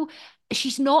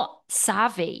not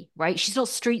savvy, right? She's not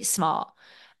street smart.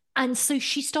 And so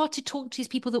she started talking to these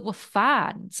people that were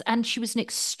fans, and she was an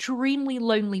extremely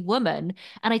lonely woman.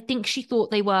 And I think she thought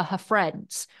they were her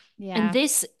friends. And Yeah.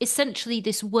 this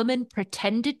woman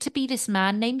pretended to be this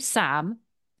man named Sam,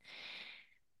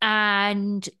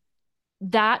 and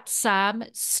that Sam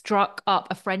struck up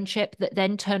a friendship that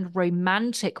then turned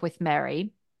romantic with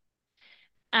Mary.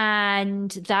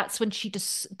 And that's when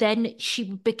then she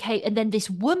became, and then this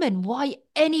woman, why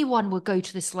anyone would go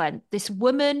to this length, this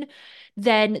woman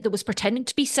then that was pretending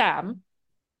to be Sam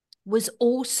was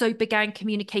also began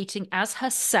communicating as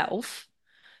herself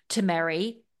to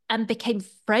Mary and became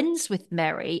friends with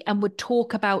Mary and would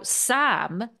talk about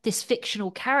Sam, this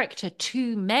fictional character,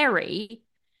 to Mary.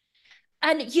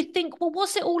 And you think, well,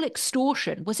 was it all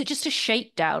extortion? Was it just a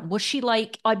shakedown? Was she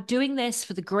like, I'm doing this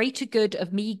for the greater good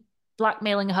of me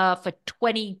blackmailing her for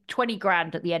 20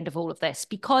 grand at the end of all of this?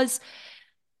 Because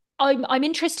I'm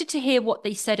interested to hear what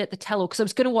they said at the tell-all because I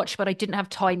was going to watch, but I didn't have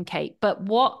time, Kate. But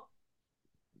what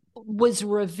was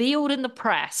revealed in the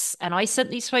press, and I sent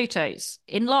these photos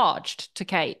enlarged to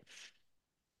Kate.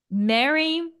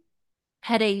 Mary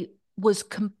had a was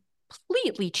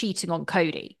completely cheating on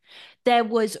Cody. There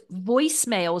was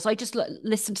voicemails. I just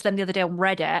listened to them the other day on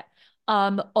Reddit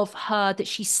of her that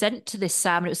she sent to this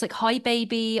Sam. And it was like, "Hi,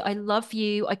 baby. I love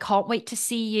you. I can't wait to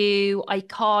see you. I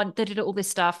can't, all this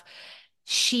stuff."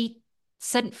 She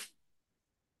sent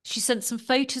she sent some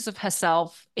photos of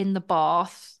herself in the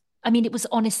bath. I mean, it was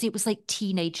honestly, it was like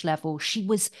teenage level. It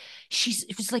was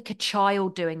like a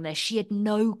child doing this. She had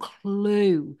no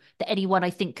clue that anyone,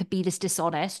 I think, could be this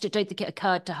dishonest. I don't think it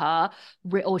occurred to her,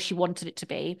 or she wanted it to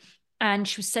be. And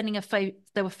she was sending a photo,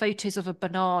 there were photos of a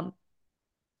banana.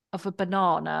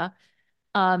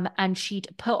 And she'd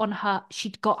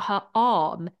got her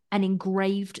arm and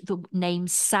engraved the name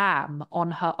Sam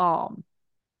on her arm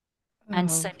and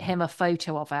Oh. sent him a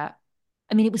photo of it.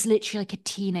 I mean, it was literally like a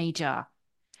teenager.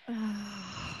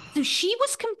 So she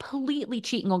was completely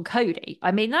cheating on Cody.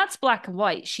 I mean, that's black and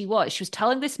white. She was. She was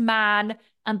telling this man,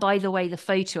 and by the way, the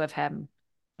photo of him,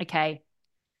 okay,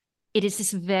 it is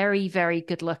this very, very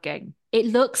good looking It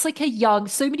looks like a young,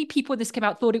 so many people when this came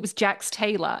out thought it was Jax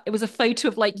Taylor. It was a photo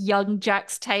of like young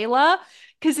Jax Taylor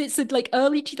because it's a like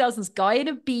early 2000s guy in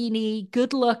a beanie,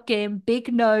 good looking,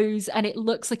 big nose, and it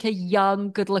looks like a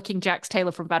young, good looking Jax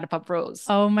Taylor from Vanderpump Rules.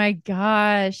 Oh my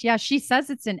gosh. Yeah, she says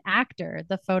it's an actor,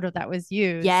 the photo that was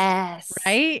used. Yes.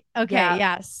 Right? Okay, Yeah.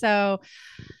 yeah. So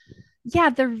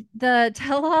yeah, the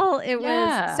tell all it was.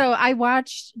 Yeah. So I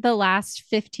watched the last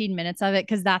 15 minutes of it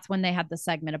because that's when they had the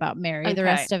segment about Meri. The Okay.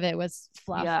 rest of it was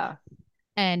fluff. Yeah.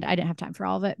 And I didn't have time for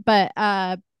all of it. But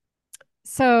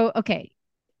so okay.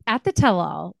 At the tell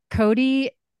all, Cody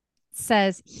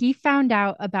says he found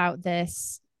out about the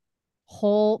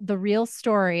real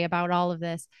story about all of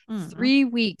this 3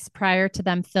 weeks prior to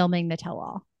them filming the tell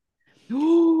all.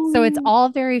 So it's all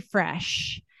very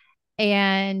fresh.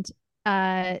 And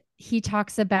he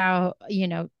talks about,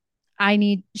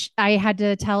 I had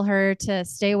to tell her to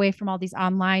stay away from all these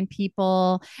online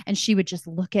people, and she would just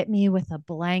look at me with a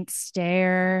blank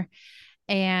stare.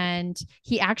 And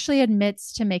he actually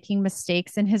admits to making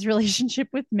mistakes in his relationship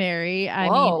with Meri. I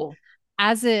mean, Whoa.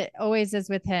 as it always is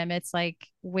with him, it's like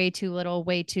way too little,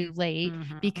 way too late,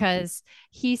 because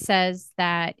he says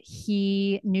that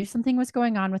he knew something was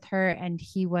going on with her and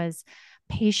he was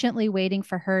patiently waiting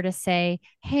for her to say,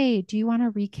 "Hey, do you want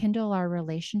to rekindle our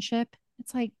relationship?"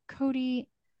 It's like, Cody,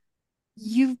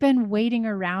 you've been waiting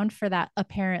around for that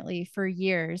apparently for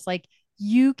years. Like,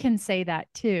 you can say that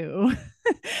too.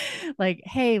 Like,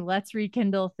 hey, let's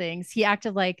rekindle things. He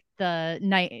acted like the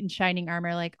knight in shining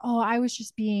armor, like, oh, I was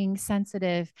just being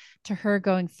sensitive to her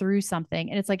going through something.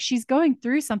 And it's like, she's going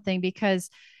through something because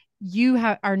you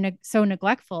are so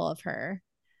neglectful of her.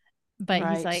 But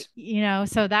he's like, Right.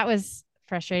 so that was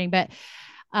frustrating. But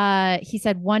he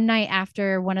said one night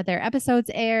after one of their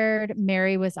episodes aired,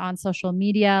 Meri was on social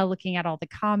media looking at all the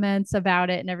comments about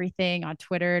it and everything on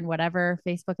Twitter and whatever,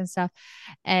 Facebook and stuff.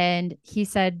 And he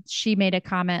said she made a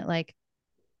comment like,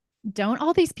 "Don't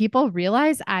all these people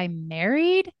realize I'm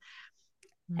married?"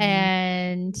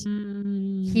 And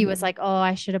he was like, "Oh,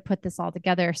 I should have put this all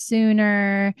together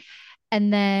sooner."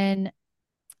 And then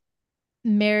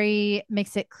Meri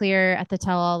makes it clear at the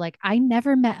tell all, like, I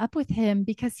never met up with him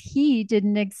because he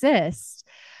didn't exist.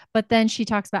 But then she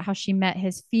talks about how she met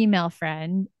his female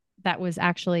friend that was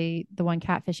actually the one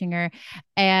catfishing her,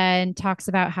 and talks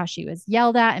about how she was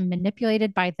yelled at and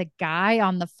manipulated by the guy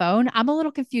on the phone. I'm a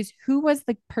little confused. Who was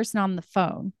the person on the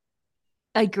phone?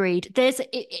 Agreed.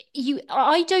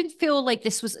 I don't feel like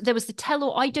there was the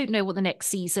tell-all. I don't know what the next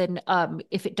season,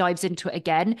 if it dives into it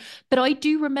again, but I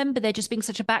do remember there just being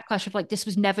such a backlash of like, this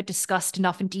was never discussed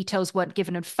enough and details weren't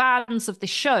given. And fans of the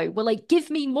show were like, give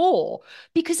me more.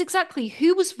 Because exactly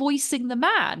who was voicing the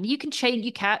man? You can change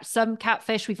some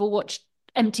catfish. We've all watched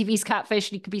MTV's Catfish,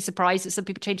 and you could be surprised at some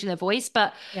people changing their voice,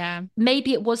 but Yeah.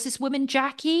 maybe it was this woman,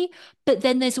 Jackie. But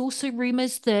then there's also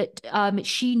rumors that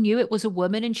she knew it was a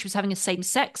woman and she was having a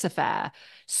same-sex affair.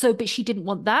 So, but she didn't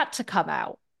want that to come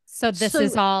out. So this So,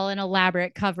 is all an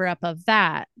elaborate cover up of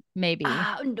that, maybe.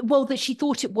 well, that she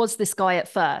thought it was this guy at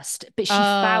first, but she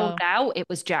found Oh, out it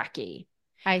was Jackie.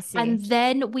 I see. And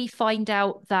then we find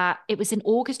out that it was in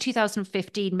August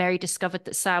 2015, Meri discovered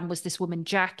that Sam was this woman,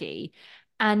 Jackie.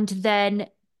 And then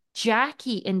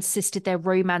Jackie insisted their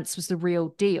romance was the real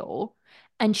deal.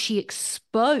 And she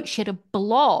had a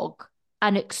blog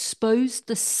and exposed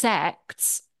the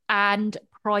sects and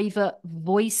private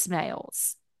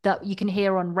voicemails that you can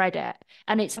hear on Reddit.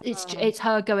 And it's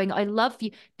her going, I love you.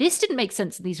 This didn't make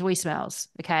sense in these voicemails.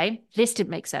 Okay. This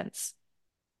didn't make sense.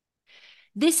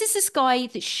 This is this guy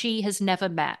that she has never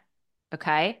met.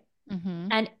 Okay. Mm-hmm.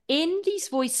 And in these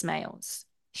voicemails,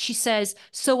 she says,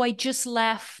 so I just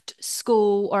left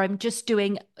school, or I'm just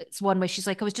doing, it's one where she's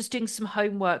like, I was just doing some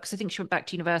homework because I think she went back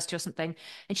to university or something.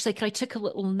 And she's like, I took a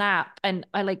little nap, and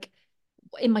I like,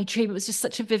 in my dream, it was just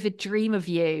such a vivid dream of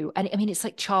you. And I mean, it's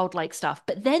like childlike stuff.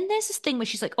 But then there's this thing where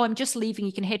she's like, oh, I'm just leaving.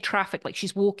 You can hear traffic. Like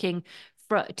she's walking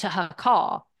to her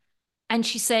car. And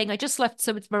she's saying, I just left,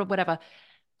 so it's whatever.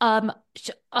 um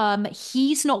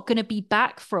he's not going to be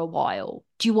back for a while.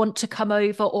 Do you want to come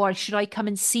over, or should I come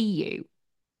and see you?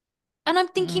 And I'm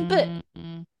thinking, but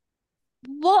Mm-hmm.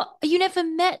 what? You never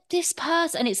met this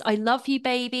person. And it's, I love you,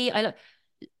 baby.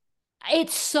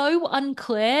 It's so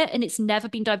unclear and it's never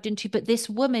been dived into. But this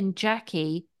woman,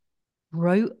 Jackie,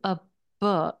 wrote a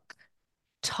book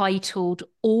titled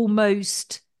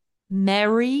Almost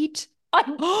Married. I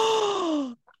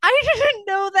didn't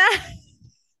know that.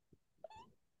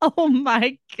 Oh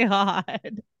my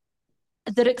God.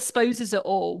 That exposes it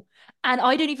all. And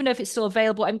I don't even know if it's still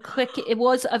available. I'm clicking. It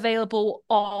was available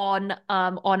on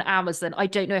Amazon. I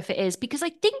don't know if it is because I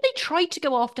think they tried to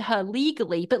go after her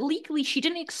legally, but legally she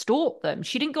didn't extort them.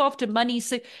 She didn't go after money,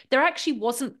 so there actually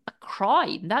wasn't a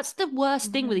crime. That's the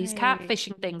worst thing with these Right.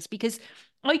 catfishing things because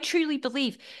I truly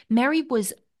believe Mary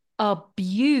was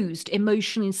abused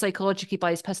emotionally and psychologically by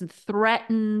this person,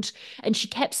 threatened, and she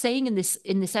kept saying in this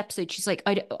episode, she's like,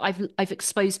 I've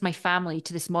exposed my family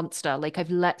to this monster. Like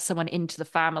I've let someone into the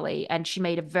family, and she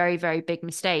made a very, very big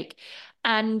mistake.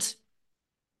 And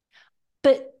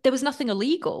but there was nothing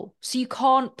illegal. So you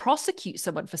can't prosecute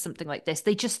someone for something like this.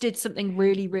 They just did something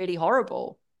really, really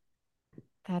horrible.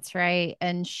 That's right.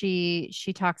 And she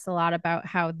talks a lot about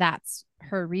how that's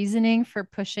her reasoning for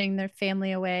pushing their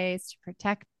family away is to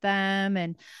protect them.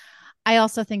 And I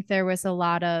also think there was a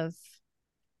lot of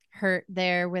hurt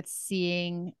there with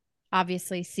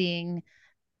obviously seeing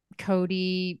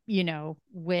Cody,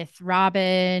 with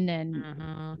Robin and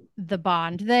Mm-hmm. the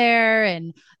bond there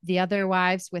and the other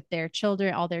wives with their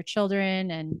children, all their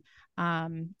children,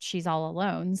 and she's all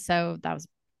alone. So that was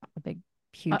a big,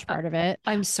 I, huge I, part of it.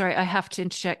 I'm sorry, I have to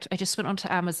interject. I just went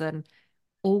onto Amazon.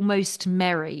 Almost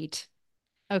Married.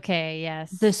 Okay,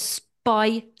 yes. This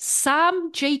by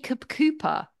Sam Jacob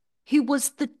Cooper, who was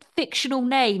the fictional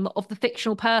name of the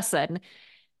fictional person.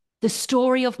 The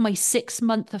story of my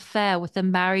 6-month affair with a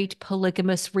married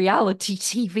polygamous reality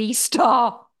TV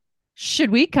star. Should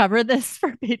we cover this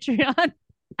for Patreon?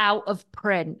 Out of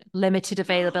print, limited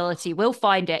availability. We'll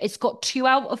find it. It's got 2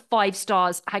 out of 5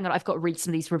 stars. Hang on, I've got to read some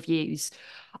of these reviews.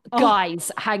 Oh,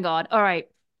 Guys, hang on. All right.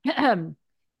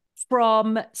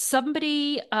 From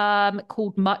somebody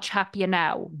called Much Happier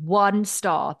Now, 1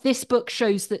 star. This book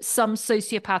shows that some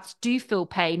sociopaths do feel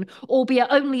pain, albeit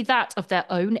only that of their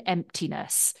own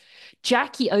emptiness.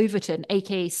 Jackie Overton,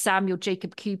 aka Samuel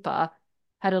Jacob Cooper,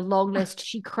 had a long list.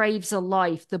 She craves a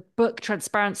life. The book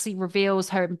transparently reveals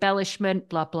her embellishment,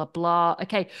 blah, blah, blah.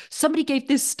 Okay, somebody gave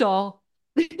this star.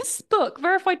 This book,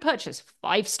 verified purchase,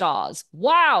 5 stars.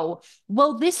 Wow.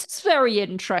 Well, this is very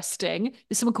interesting.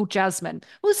 There's someone called Jasmine.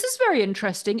 Well, this is very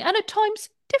interesting and at times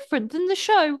different than the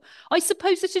show. I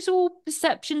suppose it is all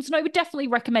perceptions, and I would definitely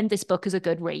recommend this book as a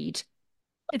good read.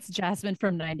 it's Jasmine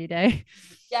from 90 Day.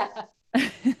 Yeah.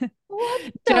 What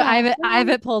Do the I have hell?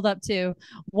 it pulled up too.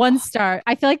 1 star.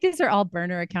 I feel like these are all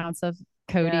burner accounts of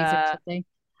Cody's or Yeah. something.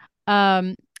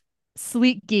 Um,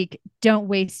 Sleek Geek, don't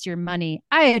waste your money.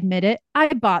 I admit it. I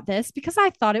bought this because I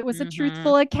thought it was a Mm-hmm.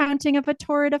 truthful accounting of a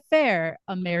torrid affair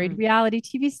a married Mm. reality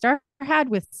TV star had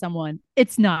with someone.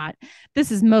 It's not. This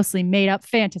is mostly made up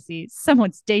fantasy,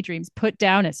 someone's daydreams put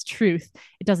down as truth.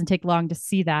 It doesn't take long to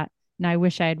see that. And I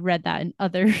wish I had read that in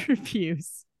other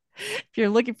reviews. If you're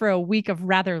looking for a week of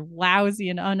rather lousy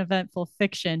and uneventful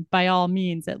fiction, by all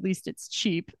means, at least it's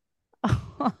cheap.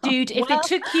 Dude, if it Well,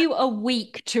 took you a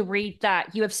week to read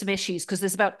that, you have some issues because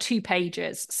there's about 2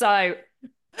 pages. So,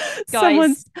 guys,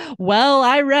 someone's, well,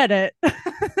 I read it.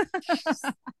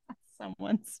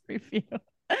 Someone's review.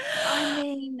 I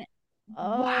mean,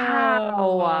 wow.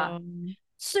 Oh,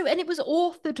 So, and it was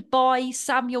authored by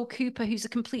Samuel Cooper, who's a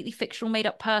completely fictional, made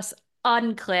up person.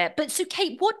 Unclear. But so,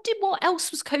 Kate, what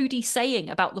else was Cody saying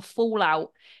about the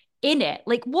fallout in it?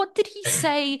 Like, what did he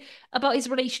say about his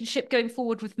relationship going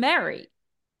forward with Mary?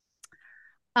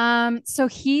 so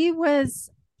he was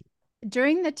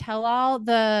during the tell-all,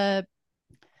 the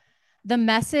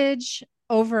message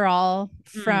overall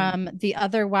Mm, from the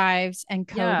other wives and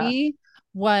yeah. Cody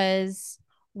was,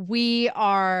 we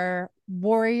are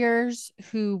warriors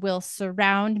who will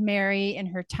surround Mary in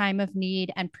her time of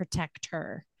need and protect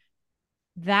her.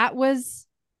 That was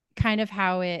kind of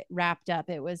how it wrapped up.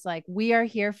 It was like, we are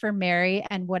here for Mary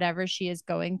and whatever she is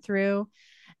going through,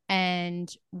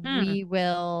 and Hmm. we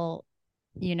will,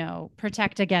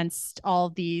 protect against all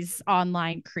these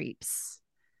online creeps.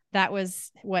 That was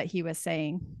what he was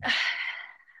saying.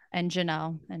 And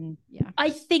Janelle, and yeah. I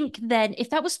think then if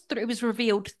that was it was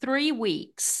revealed 3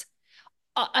 weeks.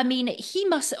 I mean, he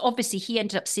must obviously he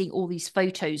ended up seeing all these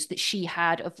photos that she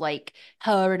had of like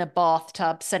her in a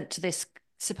bathtub sent to this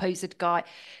supposed guy.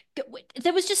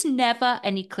 There was just never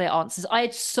any clear answers. I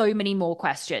had so many more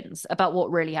questions about what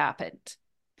really happened.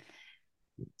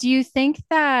 Do you think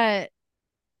that,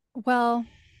 well,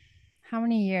 how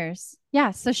many years?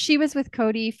 Yeah, so she was with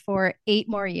Cody for 8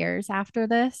 more years after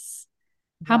this.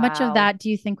 How much of Wow. that do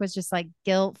you think was just like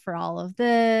guilt for all of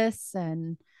this?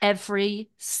 And Every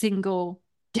single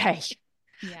day.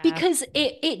 yeah, Because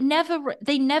it never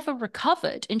they never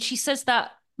recovered, and she says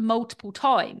that multiple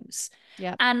times.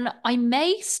 yep. And I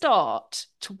may start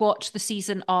to watch the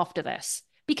season after this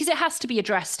because it has to be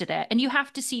addressed in it, and you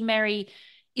have to see Mary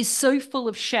is so full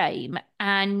of shame,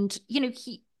 and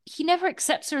he never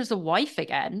accepts her as a wife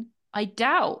again. I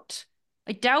doubt.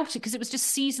 I doubt it because it was just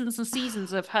seasons and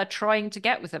seasons of her trying to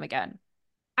get with him again.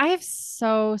 I have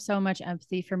so much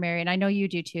empathy for Mary, and I know you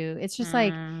do too. It's just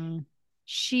like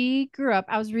she grew up.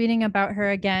 I was reading about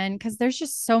her again because there's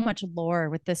just so much lore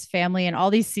with this family and all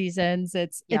these seasons.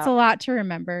 It's a lot to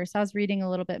remember. So I was reading a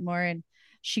little bit more, and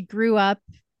she grew up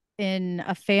in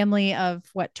a family of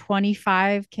what,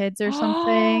 25 kids or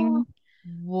something.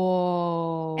 And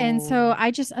Whoa. so I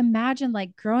just imagine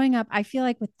like growing up, I feel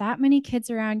like with that many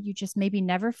kids around, you just maybe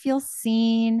never feel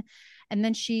seen. And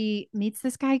then she meets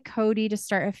this guy, Cody, to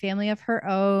start a family of her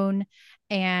own.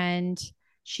 And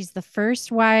she's the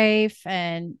first wife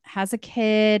and has a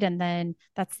kid. And then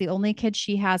that's the only kid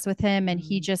she has with him. And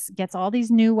he just gets all these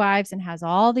new wives and has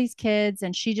all these kids.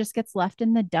 And she just gets left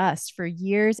in the dust for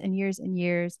years and years and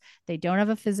years. They don't have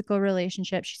a physical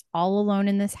relationship. She's all alone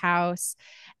in this house.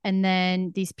 And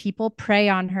then these people prey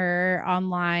on her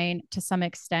online to some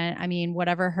extent. I mean,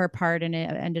 whatever her part in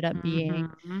it ended up being.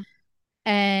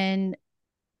 And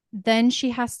then she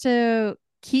has to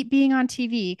keep being on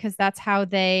TV because that's how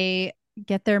they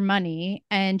get their money,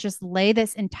 and just lay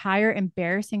this entire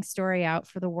embarrassing story out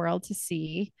for the world to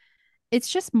see.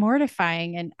 It's just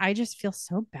mortifying. And I just feel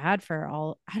so bad for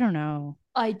all. I don't know.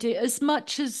 I do, as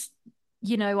much as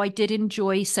I did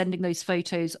enjoy sending those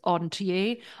photos on to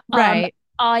you. Right.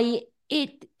 The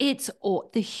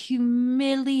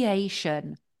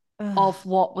humiliation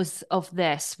of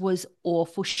this was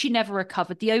awful. She never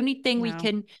recovered. The only thing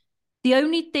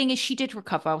is she did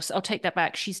recover. I'll take that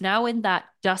back. She's now in that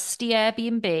dusty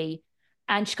Airbnb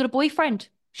and she's got a boyfriend.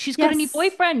 She's got a new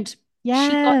boyfriend.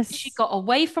 Yes. She got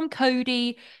away from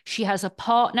Cody. She has a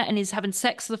partner and is having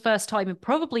sex for the first time in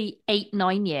probably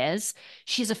 8-9 years.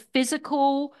 She has a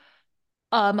physical,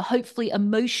 hopefully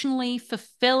emotionally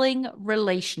fulfilling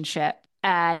relationship,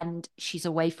 and she's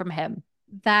away from him.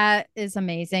 That is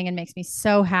amazing and makes me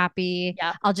so happy.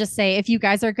 Yeah. I'll just say, if you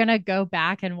guys are going to go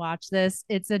back and watch this,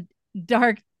 it's a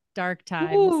dark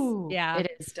times. Ooh, yeah.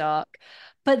 it is dark.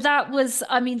 But that was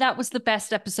the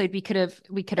best episode we could have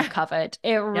covered.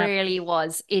 It really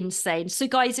was insane. So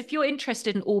guys, if you're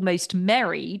interested in Almost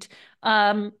Married, it's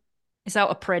out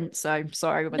of print, so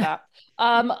sorry about that.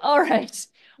 All right.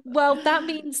 Well, that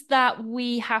means that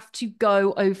we have to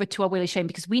go over to our Wheel of Shame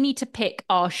because we need to pick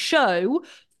our show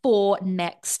for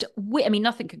next week. I mean,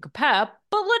 nothing can compare,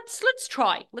 but let's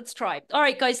try. Let's try. All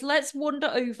right, guys, let's wander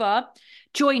over.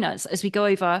 Join us as we go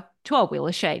over to our Wheel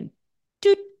of Shame.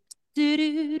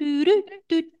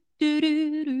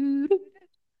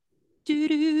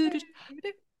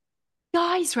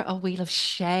 Guys, we're at a Wheel of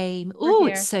Shame. Oh,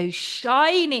 it's so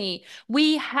shiny.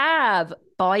 We have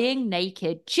Buying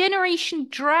Naked, Generation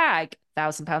Drag,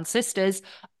 £1,000 Sisters,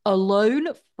 Alone,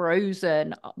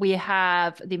 Frozen. We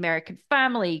have The American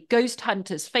Family, Ghost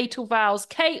Hunters, Fatal Vows.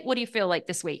 Kate, what do you feel like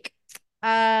this week?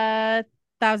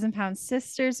 £1,000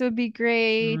 Sisters would be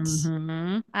great.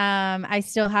 I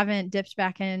still haven't dipped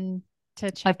back in to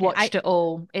check. I've watched it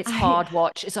all. It's hard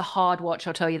watch. It's a hard watch.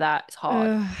 I'll tell you that. It's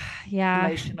hard. Yeah.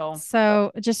 Emotional.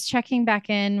 So just checking back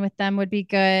in with them would be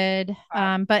good.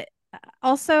 But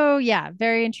also, yeah,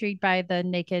 very intrigued by the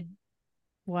naked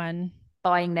one.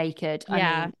 Buying Naked. Yeah.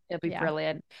 I mean, it'll be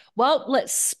brilliant. Well,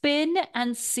 let's spin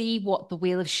and see what the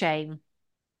Wheel of Shame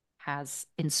has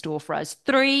in store for us.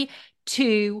 3,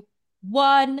 2,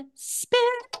 1, spin.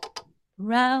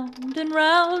 Round and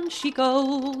round she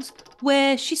goes.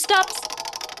 Where she stops,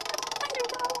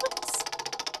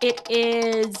 it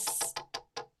is.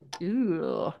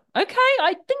 Ooh. Okay,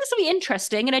 I think this will be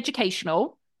interesting and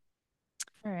educational.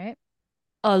 All right.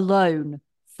 Alone,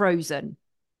 Frozen.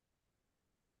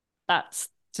 That's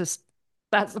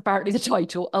apparently the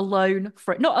title. Alone,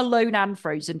 not Alone and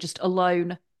Frozen, just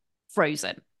Alone,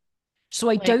 Frozen. So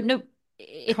I don't know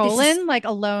if like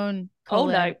alone.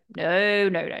 Colon. Oh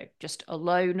no. Just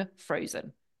Alone,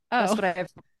 Frozen. Oh.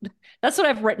 That's what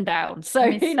I've written down. So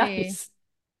nice.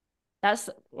 That's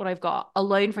what I've got.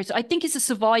 Alone, Frozen. I think it's a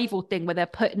survival thing where they're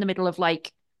put in the middle of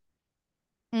like.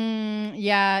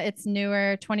 Yeah, it's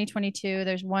newer, 2022.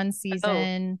 There's one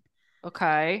season. Oh.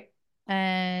 Okay.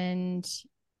 And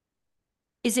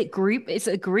is it groups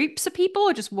of people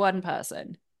or just one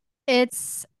person? I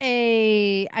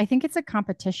think it's a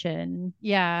competition.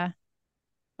 Yeah.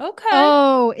 Okay.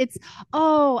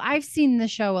 I've seen the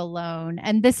show Alone,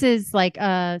 and this is like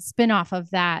a spin-off of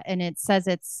that, and it says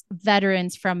it's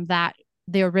veterans from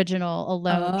the original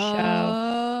Alone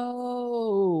show.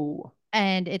 Oh.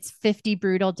 And it's 50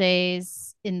 brutal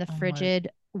days in the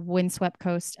frigid, windswept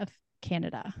coast of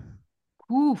Canada.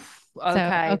 Oof.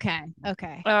 Okay. So,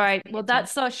 okay. All right. Well,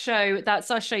 that's our show.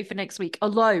 That's our show for next week.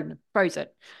 Alone, Frozen.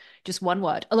 Just one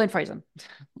word. Alone Frozen.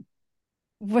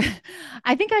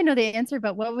 I think I know the answer,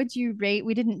 but what would you rate?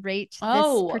 We didn't rate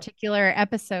this particular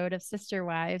episode of Sister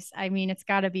Wives. I mean, it's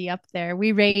got to be up there.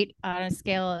 We rate on a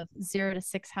scale of 0 to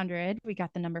 600. We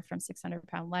got the number from 600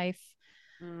 Pound Life.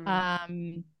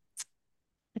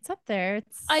 It's up there.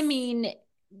 I mean,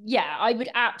 yeah, I would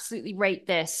absolutely rate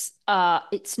this.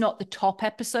 It's not the top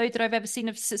episode that I've ever seen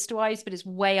of Sister Wives, but it's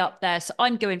way up there. So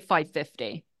I'm going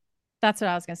 550. That's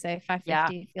what I was gonna say.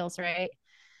 550 feels right.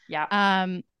 Yeah.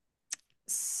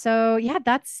 So yeah,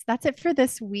 that's it for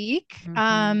this week.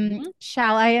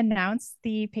 Shall I announce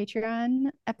the Patreon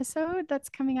episode that's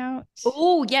coming out?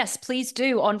 Oh, yes, please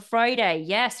do. On Friday.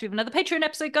 Yes, we have another Patreon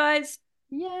episode, guys.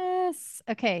 Yes.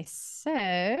 Okay, so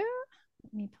let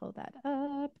me pull that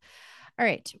up. All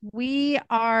right. We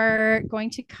are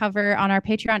going to cover on our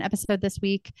Patreon episode this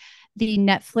week the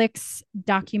Netflix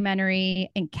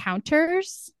documentary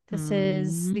Encounters.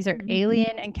 These are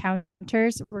alien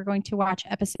encounters. We're going to watch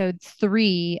episode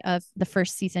 3 of the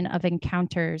first season of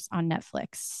Encounters on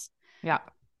Netflix. Yeah.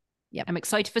 Yep. I'm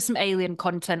excited for some alien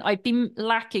content. I've been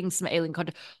lacking some alien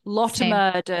content. A lot of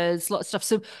murders, a lot of stuff.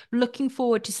 So looking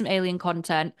forward to some alien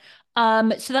content.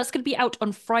 So that's going to be out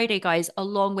on Friday, guys,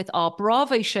 along with our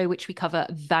Bravo show, which we cover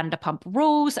Vanderpump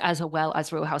Rules, as well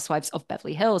as Real Housewives of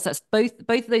Beverly Hills. That's both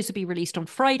of those will be released on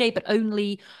Friday, but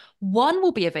only one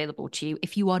will be available to you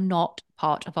if you are not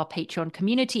part of our Patreon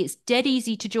community. It's dead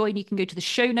easy to join. You can go to the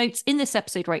show notes in this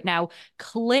episode right now,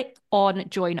 click on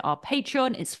join our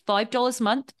Patreon. It's $5 a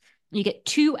month. You get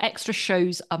 2 extra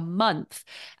shows a month.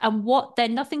 And they're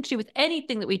nothing to do with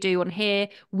anything that we do on here.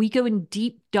 We go in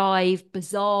deep dive,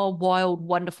 bizarre, wild,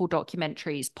 wonderful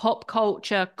documentaries, pop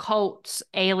culture, cults,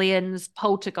 aliens,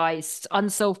 poltergeists,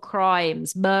 unsolved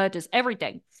crimes, murders,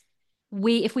 everything.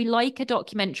 If we like a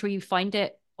documentary, you find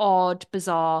it odd,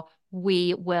 bizarre,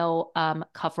 we will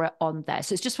cover it on there.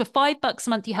 So it's just for $5 a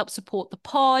month. You help support the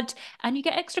pod and you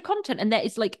get extra content. And there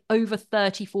is like over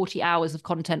 30, 40 hours of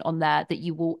content on there that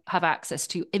you will have access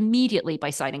to immediately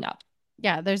by signing up.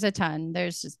 Yeah, there's a ton.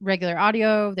 There's just regular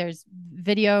audio. There's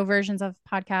video versions of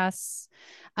podcasts.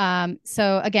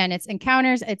 So again, it's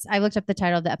Encounters. I looked up the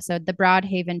title of the episode, The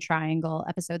Broadhaven Triangle,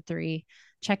 episode 3.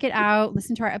 Check it out.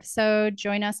 Listen to our episode.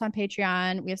 Join us on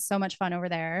Patreon. We have so much fun over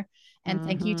there. And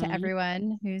thank you to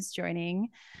everyone who's joining.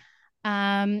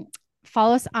 Follow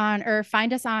us on or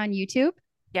find us on YouTube.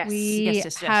 Yes. We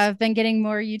have been getting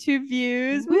more YouTube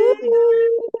views.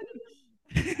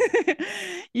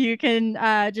 You can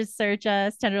just search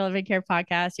us, Tender Living Care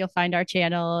Podcast. You'll find our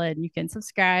channel and you can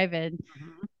subscribe and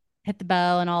hit the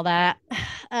bell and all that. All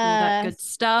that good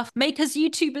stuff. Make us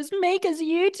YouTubers. Make us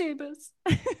YouTubers.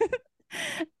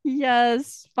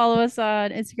 Yes. Follow us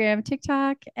on Instagram,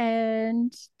 TikTok,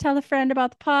 and tell a friend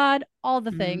about the pod. All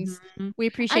the things. We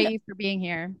appreciate you for being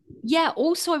here. Yeah.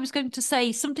 Also, I was going to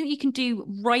say something you can do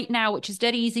right now, which is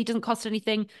dead easy, doesn't cost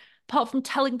anything. Apart from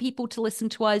telling people to listen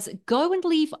to us, go and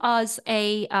leave us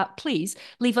please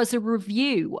leave us a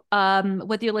review.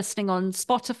 Whether you're listening on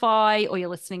Spotify or you're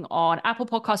listening on Apple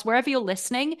Podcasts, wherever you're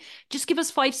listening, just give us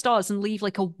 5 stars and leave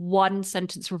like a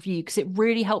 1-sentence review because it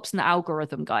really helps in the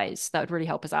algorithm, guys. That would really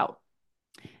help us out.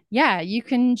 Yeah, you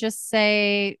can just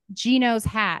say Gino's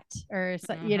hat or,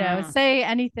 say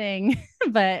anything.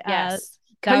 But yes,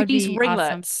 Cody's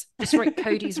ringlets. Awesome. Just write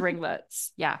Cody's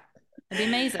ringlets. Yeah, it'd be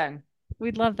amazing.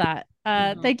 We'd love that.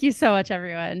 Thank you so much,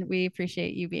 everyone. We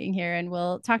appreciate you being here and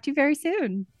we'll talk to you very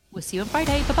soon. We'll see you on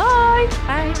Friday. Bye-bye.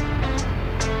 Bye.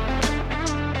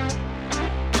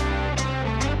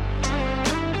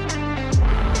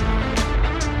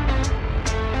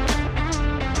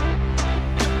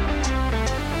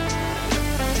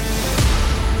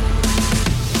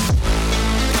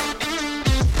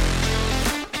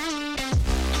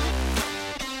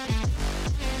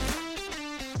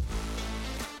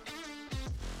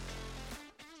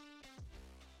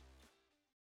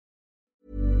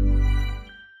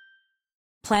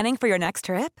 Planning for your next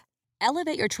trip?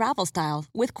 Elevate your travel style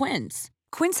with Quince.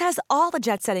 Quince has all the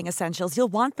jet-setting essentials you'll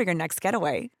want for your next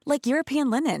getaway, like European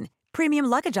linen, premium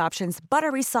luggage options,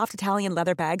 buttery soft Italian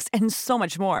leather bags, and so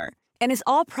much more. And is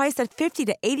all priced at 50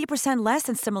 to 80% less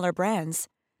than similar brands.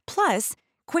 Plus,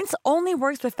 Quince only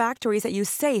works with factories that use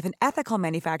safe and ethical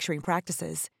manufacturing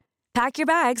practices. Pack your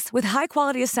bags with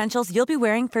high-quality essentials you'll be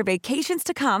wearing for vacations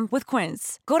to come with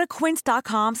Quince. Go to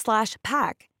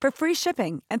quince.com/pack for free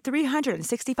shipping and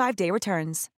 365-day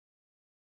returns.